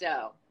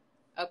Modesto?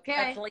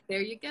 Okay,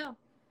 there you go.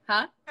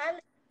 Huh? Hi,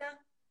 Lisa.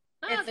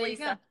 It's there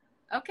Lisa. You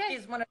go. Okay.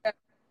 She's one of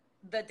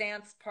the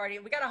dance party.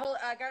 We got a whole,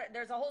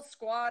 there's a whole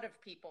squad of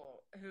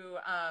people who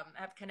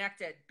have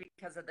connected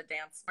because of the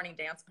morning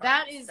dance party.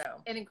 That is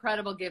an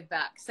incredible give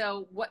back.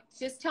 So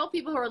just tell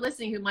people who are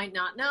listening who might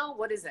not know,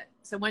 what is it?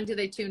 So when do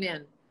they tune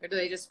in, or do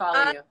they just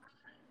follow you?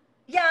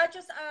 Yeah,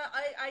 just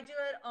I do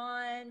it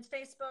on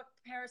Facebook,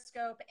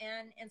 Periscope,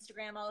 and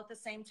Instagram all at the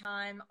same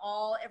time.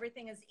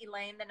 Everything is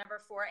Elaine, the number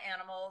 4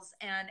 animals,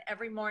 and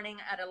every morning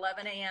at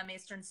 11 a.m.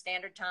 Eastern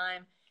Standard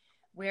Time,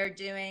 we're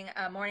doing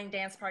a morning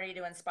dance party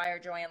to inspire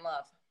joy and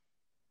love.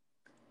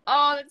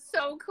 Oh, that's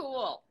so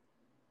cool.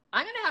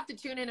 I'm gonna have to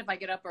tune in if I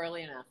get up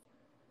early enough.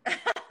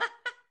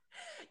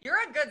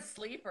 You're a good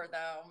sleeper,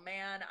 though,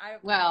 man.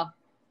 Well,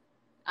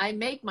 I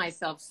make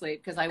myself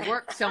sleep because I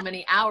work so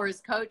many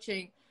hours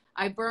coaching.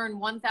 I burn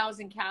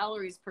 1,000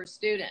 calories per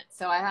student.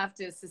 So I have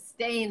to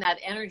sustain that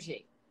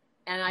energy.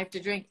 And I have to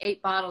drink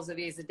 8 bottles of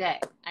these a day.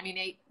 I mean,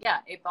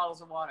 8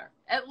 bottles of water,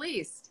 at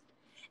least.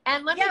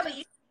 And let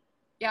me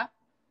yeah.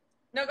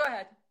 No, go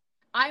ahead.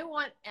 I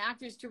want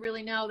actors to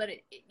really know that,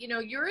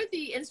 you're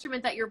the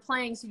instrument that you're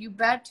playing. So you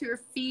better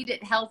feed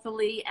it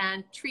healthily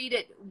and treat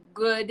it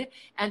good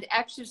and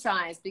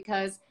exercise,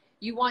 because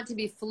you want to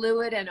be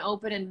fluid and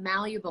open and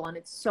malleable. And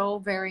it's so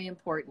very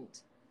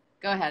important.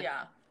 Go ahead.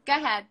 Yeah. Go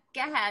ahead.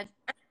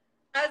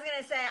 I was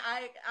gonna say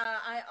I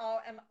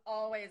am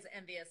always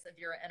envious of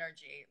your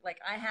energy. Like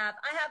I have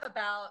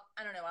about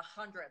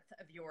 100th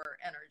of your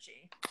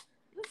energy.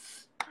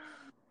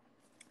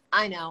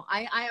 I know.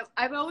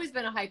 I've always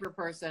been a hyper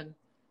person,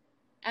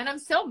 and I'm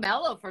so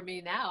mellow for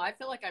me now. I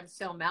feel like I'm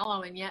so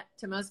mellow, and yet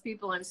to most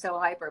people I'm so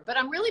hyper. But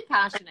I'm really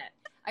passionate.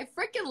 I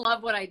freaking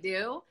love what I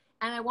do,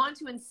 and I want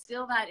to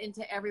instill that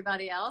into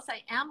everybody else.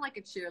 I am like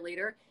a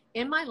cheerleader.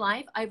 In my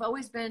life, I've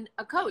always been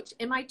a coach.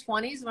 In my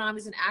 20s, when I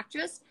was an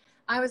actress,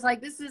 I was like,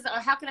 this is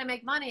how can I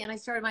make money? And I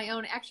started my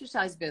own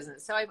exercise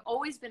business. So I've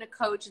always been a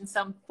coach in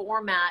some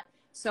format.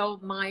 So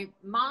my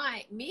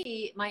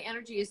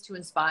energy is to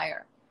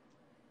inspire.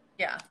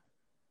 Yeah.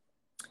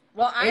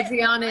 Well,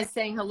 Adriana is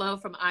saying hello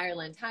from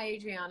Ireland. Hi,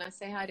 Adriana.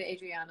 Say hi to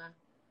Adriana.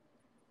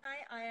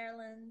 Hi,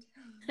 Ireland.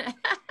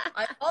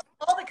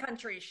 all the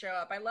countries show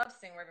up. I love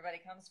seeing where everybody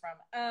comes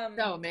from.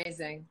 So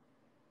amazing.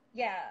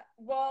 Yeah.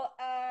 Well,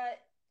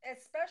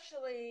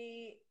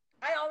 especially,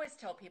 I always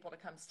tell people to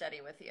come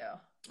study with you.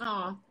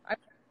 Oh,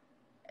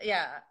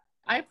 yeah.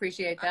 I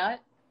appreciate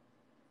that.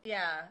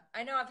 Yeah.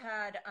 I know I've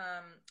had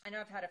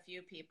a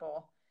few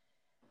people.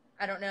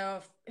 I don't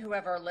know if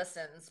whoever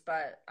listens,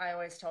 but I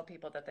always tell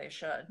people that they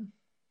should.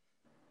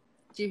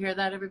 Do you hear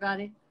that,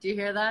 everybody? Do you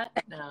hear that?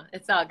 No,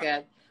 it's all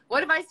good.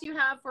 What advice do you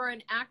have for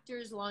an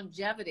actor's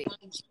longevity,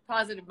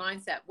 positive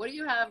mindset? What do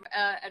you have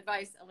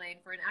advice, Elaine,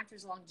 for an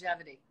actor's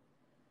longevity?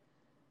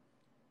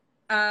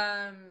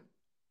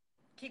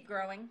 Keep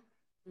growing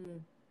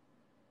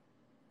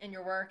in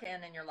your work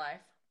and in your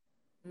life.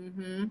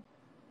 Mm-hmm.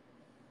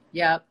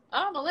 Yep.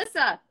 Oh,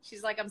 Melissa.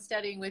 She's like, I'm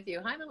studying with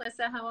you. Hi,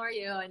 Melissa. How are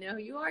you? I know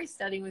you are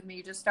studying with me.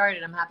 You just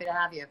started. I'm happy to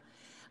have you.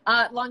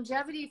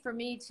 Longevity for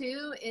me,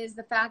 too, is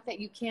the fact that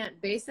you can't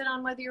base it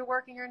on whether you're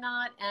working or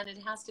not. And it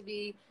has to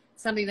be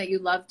something that you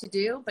love to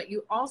do. But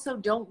you also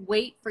don't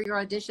wait for your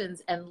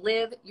auditions, and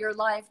live your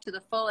life to the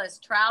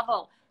fullest.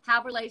 Travel,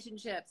 have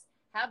relationships,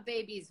 have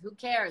babies. Who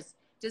cares?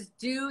 Just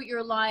do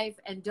your life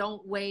and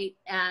don't wait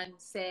and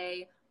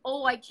say,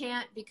 oh, I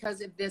can't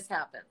because if this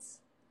happens.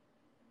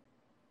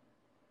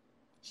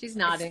 She's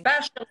nodding.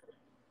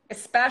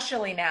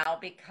 Especially now,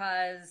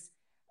 because,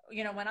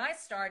 when I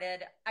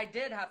started, I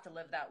did have to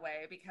live that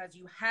way because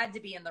you had to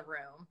be in the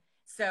room.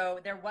 So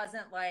there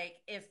wasn't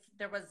like, if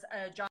there was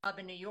a job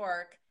in New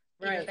York,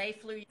 either they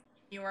flew you to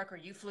New York or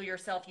you flew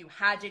yourself, you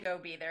had to go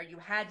be there. You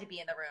had to be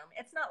in the room.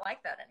 It's not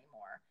like that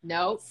anymore.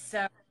 Nope.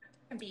 So you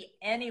can be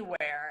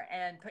anywhere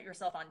and put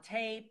yourself on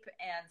tape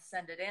and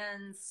send it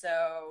in.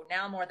 So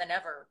now more than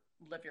ever,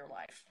 live your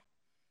life.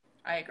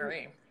 I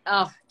agree.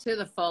 Oh, to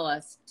the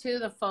fullest, to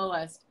the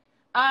fullest.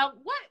 What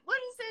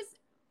is this?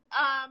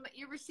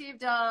 You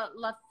received a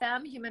La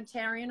Femme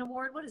Humanitarian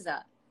Award. What is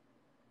that?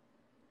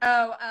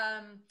 Oh,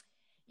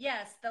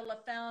 yes, the La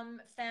Femme,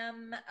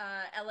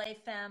 LA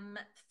Femme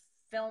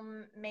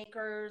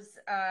filmmakers.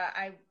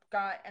 I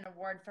got an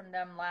award from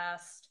them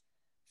last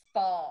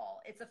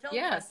fall. It's a film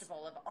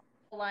festival of all,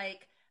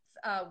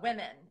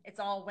 women. It's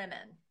all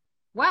women.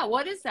 Wow,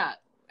 what is that?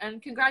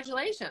 And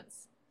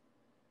congratulations.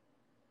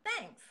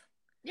 Thanks.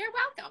 You're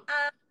welcome.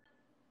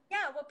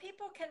 Yeah, well,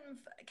 people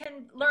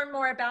can learn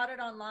more about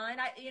it online.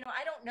 I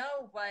don't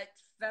know what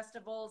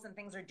festivals and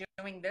things are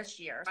doing this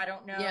year. I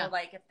don't know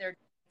if they're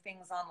doing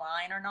things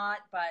online or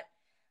not, but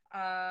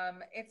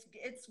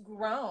it's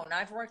grown.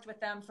 I've worked with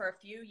them for a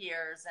few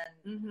years,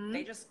 and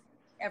they just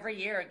every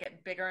year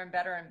get bigger and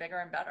better and bigger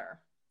and better.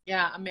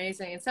 Yeah,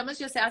 amazing. And someone's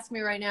just asked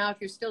me right now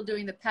if you're still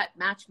doing the Pet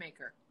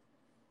Matchmaker.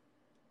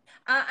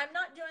 I'm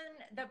not doing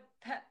the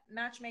Pet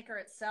Matchmaker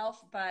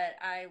itself, but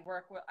I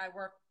work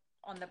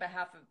on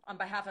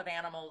behalf of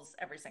animals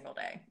every single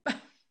day.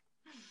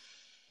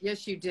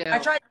 Yes, you do. I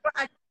tried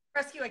to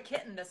rescue a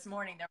kitten this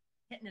morning. There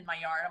was a kitten in my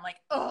yard. I'm like,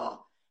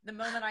 oh, the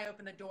moment I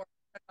opened the door,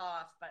 it took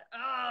off. But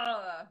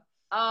oh,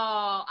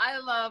 I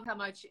love how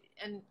much,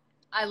 and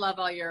I love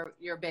all your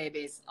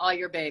babies, all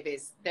your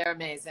babies. They're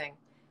amazing.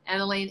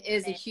 And Elaine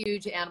is a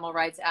huge animal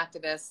rights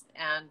activist,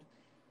 and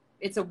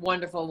it's a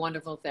wonderful,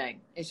 wonderful thing.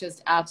 It's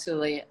just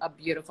absolutely a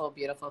beautiful,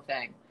 beautiful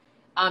thing.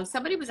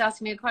 Somebody was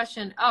asking me a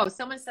question. Oh,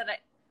 someone said,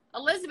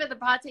 Elizabeth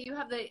Apate, you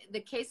have the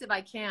case of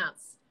I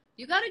can'ts.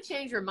 You got to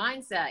change your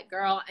mindset,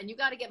 girl, and you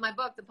got to get my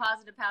book, The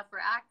Positive Path for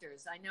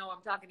Actors. I know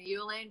I'm talking to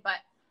you, Elaine, but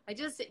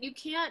you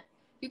can't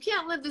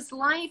live this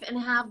life and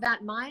have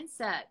that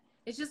mindset.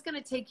 It's just going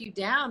to take you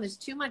down. There's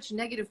too much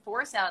negative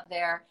force out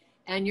there,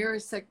 and you're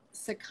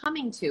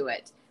succumbing to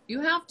it.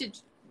 You have to,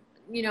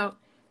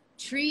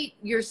 treat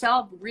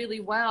yourself really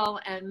well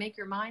and make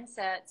your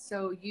mindset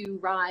so you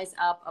rise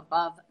up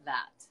above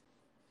that.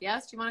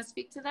 Yes? Do you want to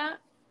speak to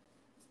that?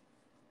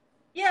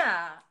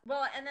 Yeah.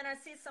 Well, and then I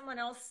see someone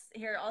else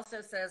here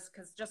also says,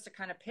 because just to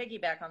kind of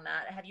piggyback on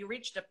that, have you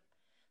reached a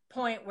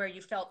point where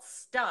you felt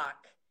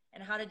stuck,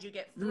 and how did you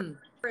get through?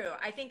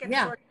 I think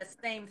it's sort of the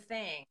same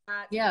thing.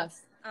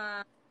 Yes.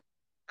 For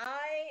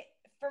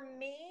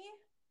me,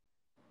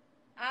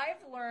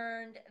 I've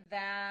learned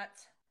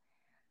that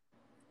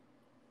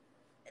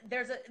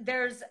there's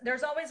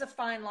always a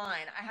fine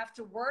line. I have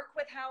to work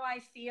with how I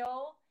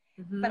feel,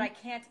 but I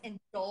can't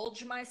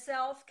indulge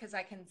myself because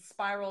I can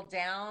spiral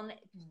down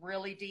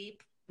really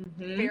deep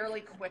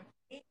fairly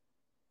quickly.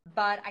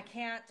 But I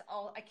can't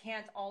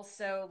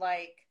also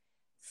like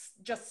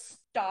just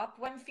stop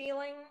what I'm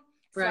feeling.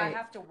 So I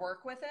have to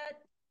work with it.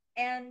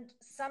 And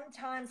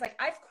sometimes, like,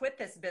 I've quit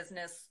this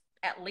business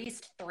at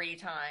least 3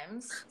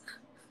 times.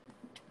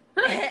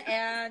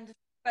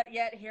 But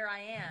yet here I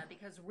am,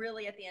 because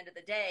really at the end of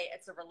the day,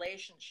 it's a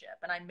relationship,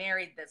 and I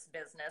married this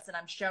business, and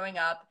I'm showing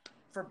up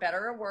for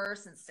better or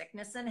worse, in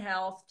sickness and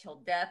health, till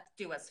death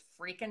do us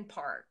freaking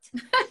part.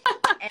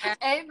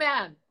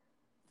 Amen.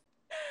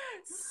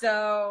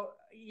 So,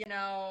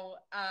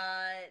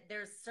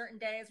 there's certain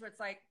days where it's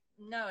like,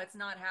 no, it's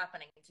not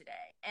happening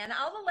today. And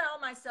I'll allow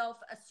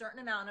myself a certain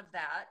amount of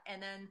that.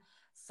 And then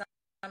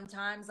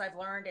sometimes I've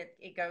learned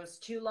it goes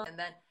too long, and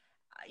then,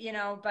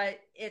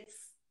 but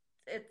it's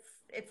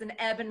an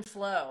ebb and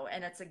flow,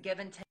 and it's a give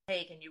and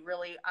take. And you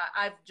really,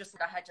 I've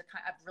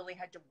really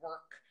had to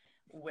work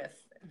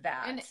with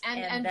that. And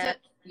then,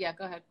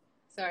 go ahead.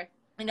 Sorry.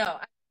 No.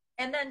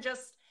 And then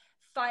just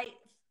fight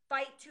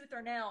tooth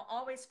or nail,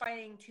 always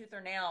fighting tooth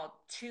or nail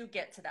to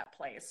get to that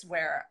place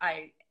where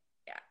I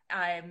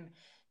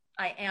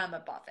am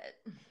above it.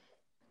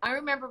 I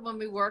remember when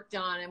we worked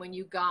on, and when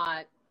you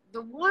got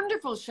the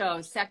wonderful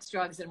show, Sex,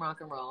 Drugs, and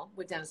Rock and Roll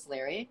with Denis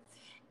Leary.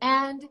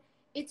 And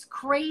it's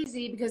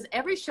crazy because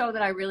every show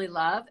that I really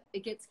love,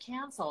 it gets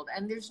canceled,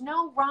 and there's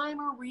no rhyme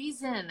or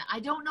reason.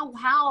 I don't know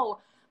how,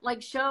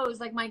 like, shows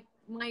like my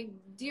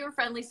dear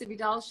friend Lisa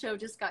Vidal's show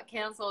just got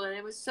canceled, and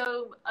it was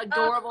so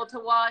adorable to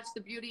watch,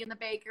 The Beauty and the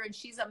Baker, and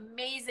she's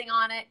amazing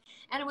on it,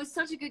 and it was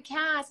such a good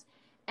cast.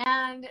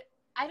 And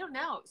I don't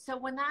know. So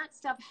when that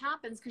stuff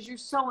happens, because you're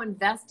so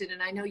invested,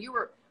 and I know you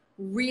were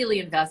really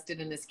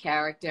invested in this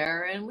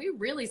character, and we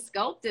really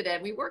sculpted it,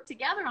 and we worked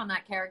together on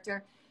that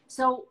character.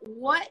 So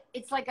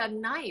it's like a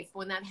knife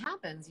when that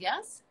happens,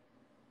 yes?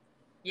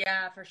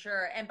 Yeah, for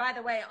sure. And by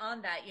the way,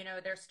 on that,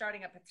 they're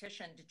starting a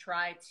petition to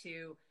try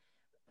to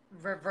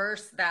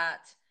reverse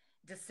that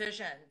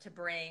decision to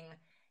bring.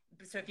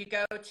 So if you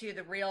go to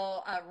the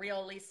real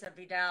Lisa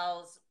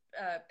Vidal's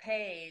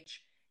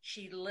page,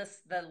 she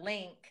lists the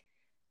link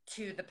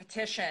to the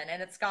petition,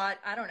 and it's got,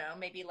 I don't know,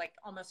 maybe like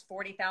almost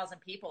 40,000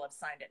 people have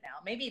signed it now,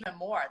 maybe even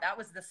more. That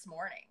was this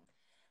morning.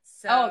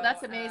 So,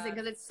 that's amazing,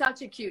 because it's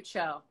such a cute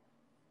show.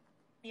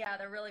 Yeah,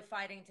 they're really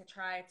fighting to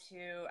try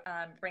to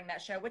bring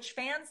that show, which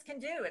fans can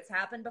do. It's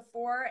happened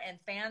before, and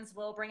fans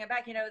will bring it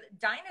back.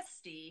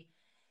 Dynasty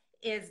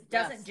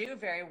doesn't do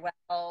very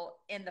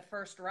well in the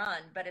first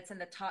run, but it's in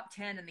the top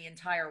 10 in the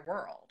entire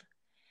world.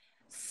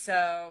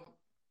 So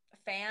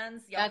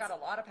fans, y'all got a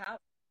lot of power.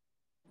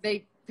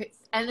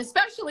 And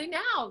especially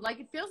now,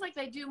 like, it feels like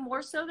they do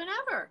more so than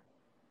ever.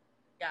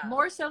 Yeah.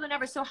 More so than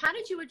ever. So how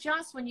did you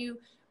adjust when you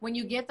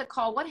get the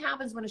call? What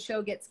happens when a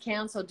show gets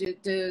canceled?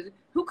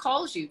 Who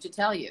calls you to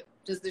tell you?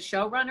 Does the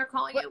showrunner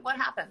call you? What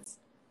happens?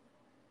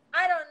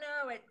 I don't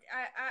know.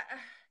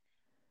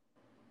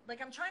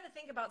 I'm trying to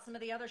think about some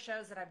of the other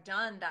shows that I've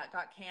done that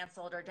got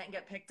canceled or didn't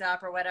get picked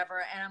up or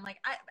whatever. And I'm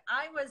like,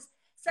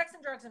 Sex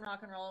and Drugs and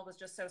Rock and Roll was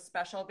just so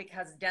special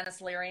because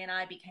Denis Leary and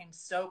I became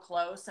so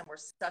close, and we're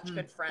such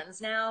good friends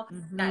now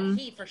that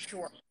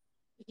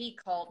he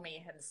called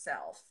me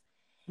himself.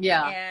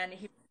 Yeah.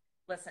 And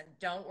listen,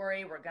 don't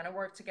worry, we're going to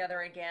work together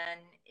again.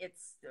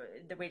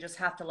 We just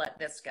have to let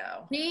this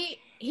go. He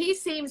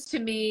seems to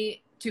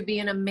me to be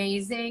an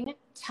amazing,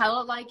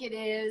 tell it like it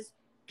is,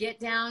 get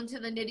down to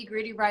the nitty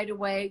gritty right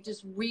away,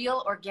 just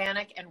real,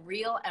 organic, and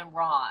real and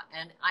raw.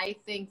 And I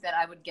think that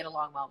I would get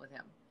along well with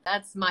him.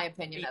 That's my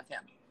opinion of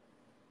him.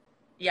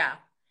 Yeah.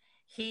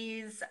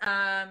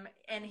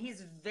 And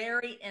he's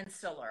very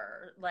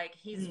insular. Like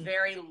he's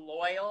very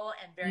loyal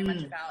and very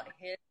much about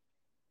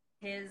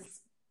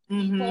his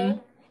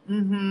people.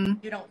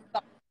 You don't.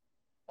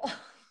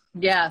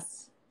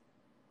 Yes.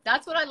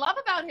 That's what I love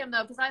about him,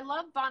 though, because I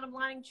love bottom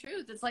line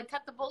truth. It's like,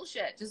 cut the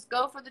bullshit. Just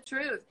go for the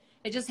truth.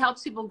 It just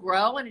helps people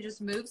grow, and it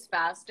just moves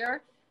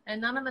faster, and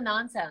none of the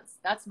nonsense.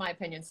 That's my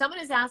opinion. Someone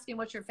is asking,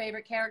 what's your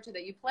favorite character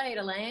that you played,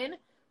 Elaine?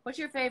 What's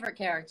your favorite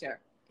character,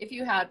 if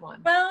you had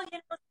one? Well,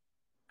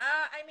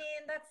 I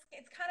mean,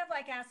 it's kind of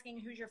like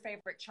asking who's your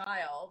favorite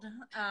child.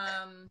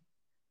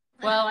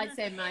 Well, I'd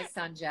say my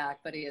son, Jack,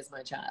 but he is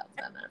my child.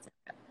 So that's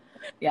okay.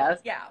 Yes.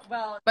 Yeah,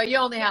 well. But you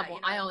only have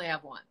one. I only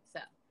have one,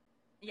 so.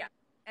 Yeah.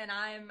 And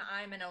I'm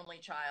an only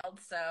child,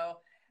 so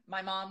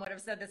my mom would have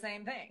said the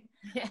same thing.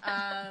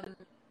 Yeah.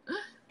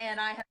 And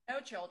I have no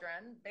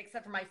children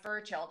except for my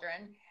fur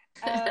children.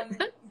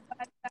 But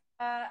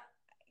I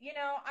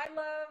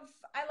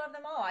love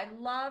them all. I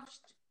loved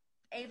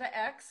Ava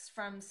X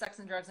from Sex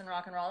and Drugs and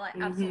Rock and Roll. I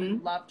absolutely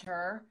loved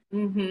her.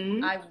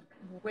 I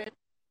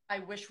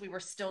wish we were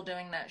still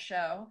doing that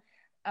show.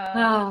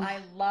 I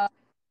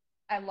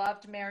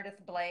loved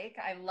Meredith Blake.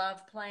 I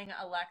loved playing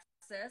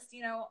Alexis.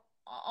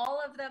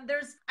 All of them.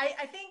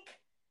 I think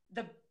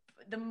the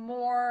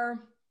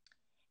more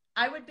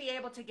I would be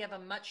able to give a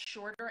much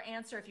shorter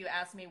answer if you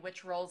asked me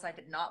which roles I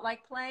did not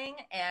like playing,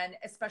 and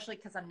especially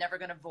because I'm never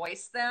going to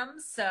voice them.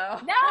 So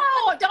no,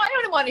 I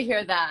don't want to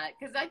hear that,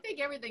 because I think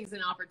everything's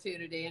an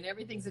opportunity and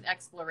everything's an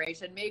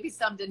exploration. Maybe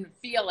some didn't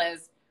feel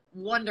as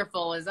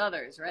wonderful as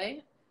others,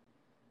 right?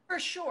 For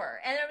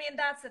sure. And I mean,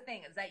 that's the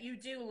thing, is that you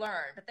do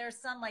learn, but there's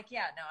some like,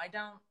 yeah, no, I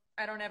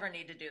don't ever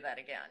need to do that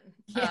again.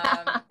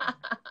 Yeah.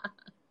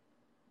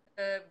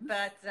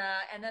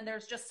 And then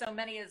there's just so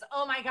many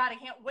oh my God, I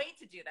can't wait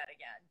to do that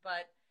again.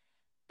 But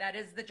that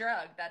is the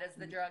drug. That is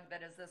the drug.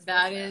 That is this.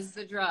 That is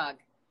the drug.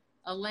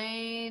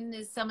 Elaine,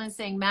 is someone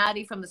saying,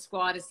 Maddie from the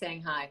squad is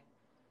saying hi.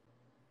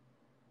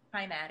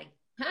 Hi, Maddie.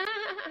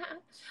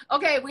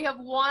 Okay, we have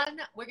one.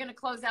 We're going to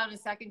close out in a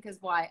second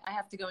because why? I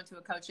have to go into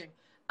a coaching.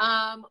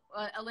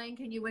 Elaine,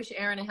 can you wish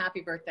Aaron a happy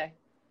birthday?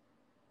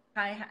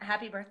 Hi,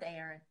 happy birthday,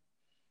 Aaron.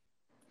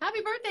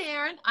 Happy birthday,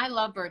 Aaron. I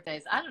love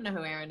birthdays. I don't know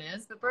who Aaron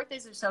is, but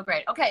birthdays are so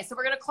great. Okay, so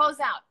we're going to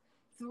close out.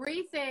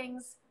 3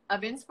 things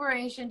of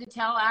inspiration to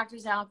tell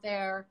actors out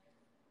there.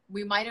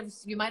 You might have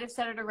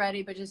said it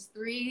already, but just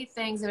 3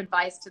 things of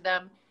advice to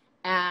them,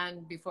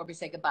 and before we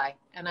say goodbye.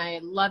 And I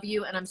love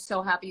you, and I'm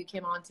so happy you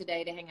came on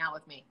today to hang out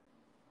with me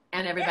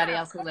and everybody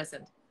else who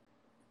listened.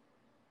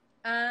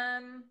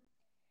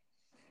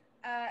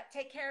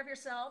 Take care of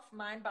yourself,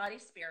 mind, body,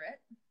 spirit.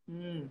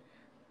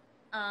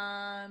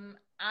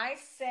 I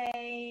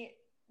say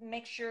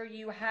make sure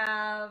you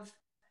have,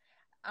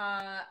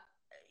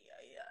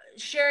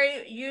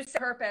 Sherry, you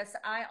said purpose.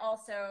 I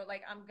also,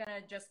 I'm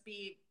going to just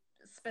be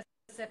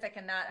specific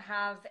in that,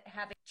 have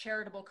a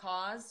charitable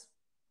cause,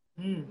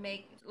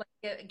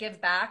 give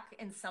back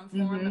in some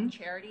form of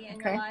charity in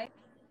your life.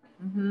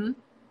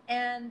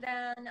 And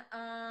then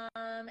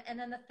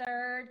the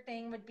third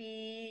thing would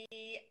be,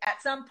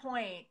 at some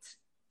point,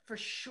 for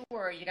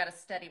sure, you got to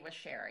study with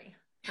Sherry.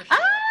 For sure.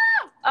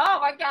 Oh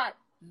my God.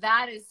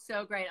 That is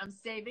so great. I'm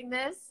saving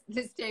this.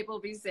 This tape will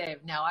be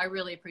saved. No, I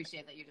really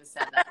appreciate that you just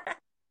said that.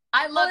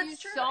 I love you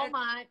so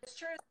much. It's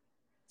true.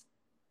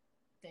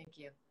 Thank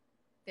you.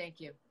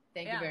 Thank you.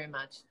 Thank you very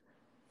much.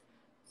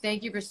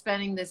 Thank you for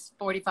spending this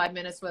 45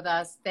 minutes with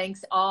us.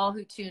 Thanks all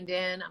who tuned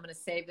in. I'm going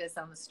to save this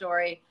on the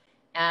story.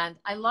 And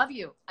I love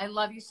you. I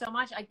love you so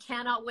much. I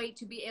cannot wait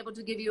to be able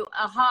to give you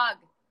a hug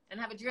and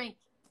have a drink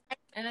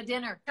and a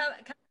dinner.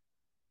 And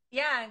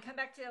come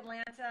back to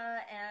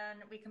Atlanta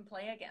and we can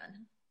play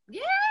again.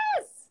 Yes.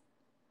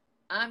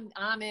 I'm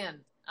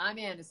in. I'm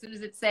in. As soon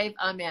as it's safe,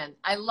 I'm in.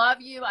 I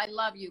love you. I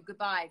love you.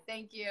 Goodbye.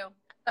 Thank you.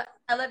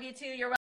 I love you too. You're welcome.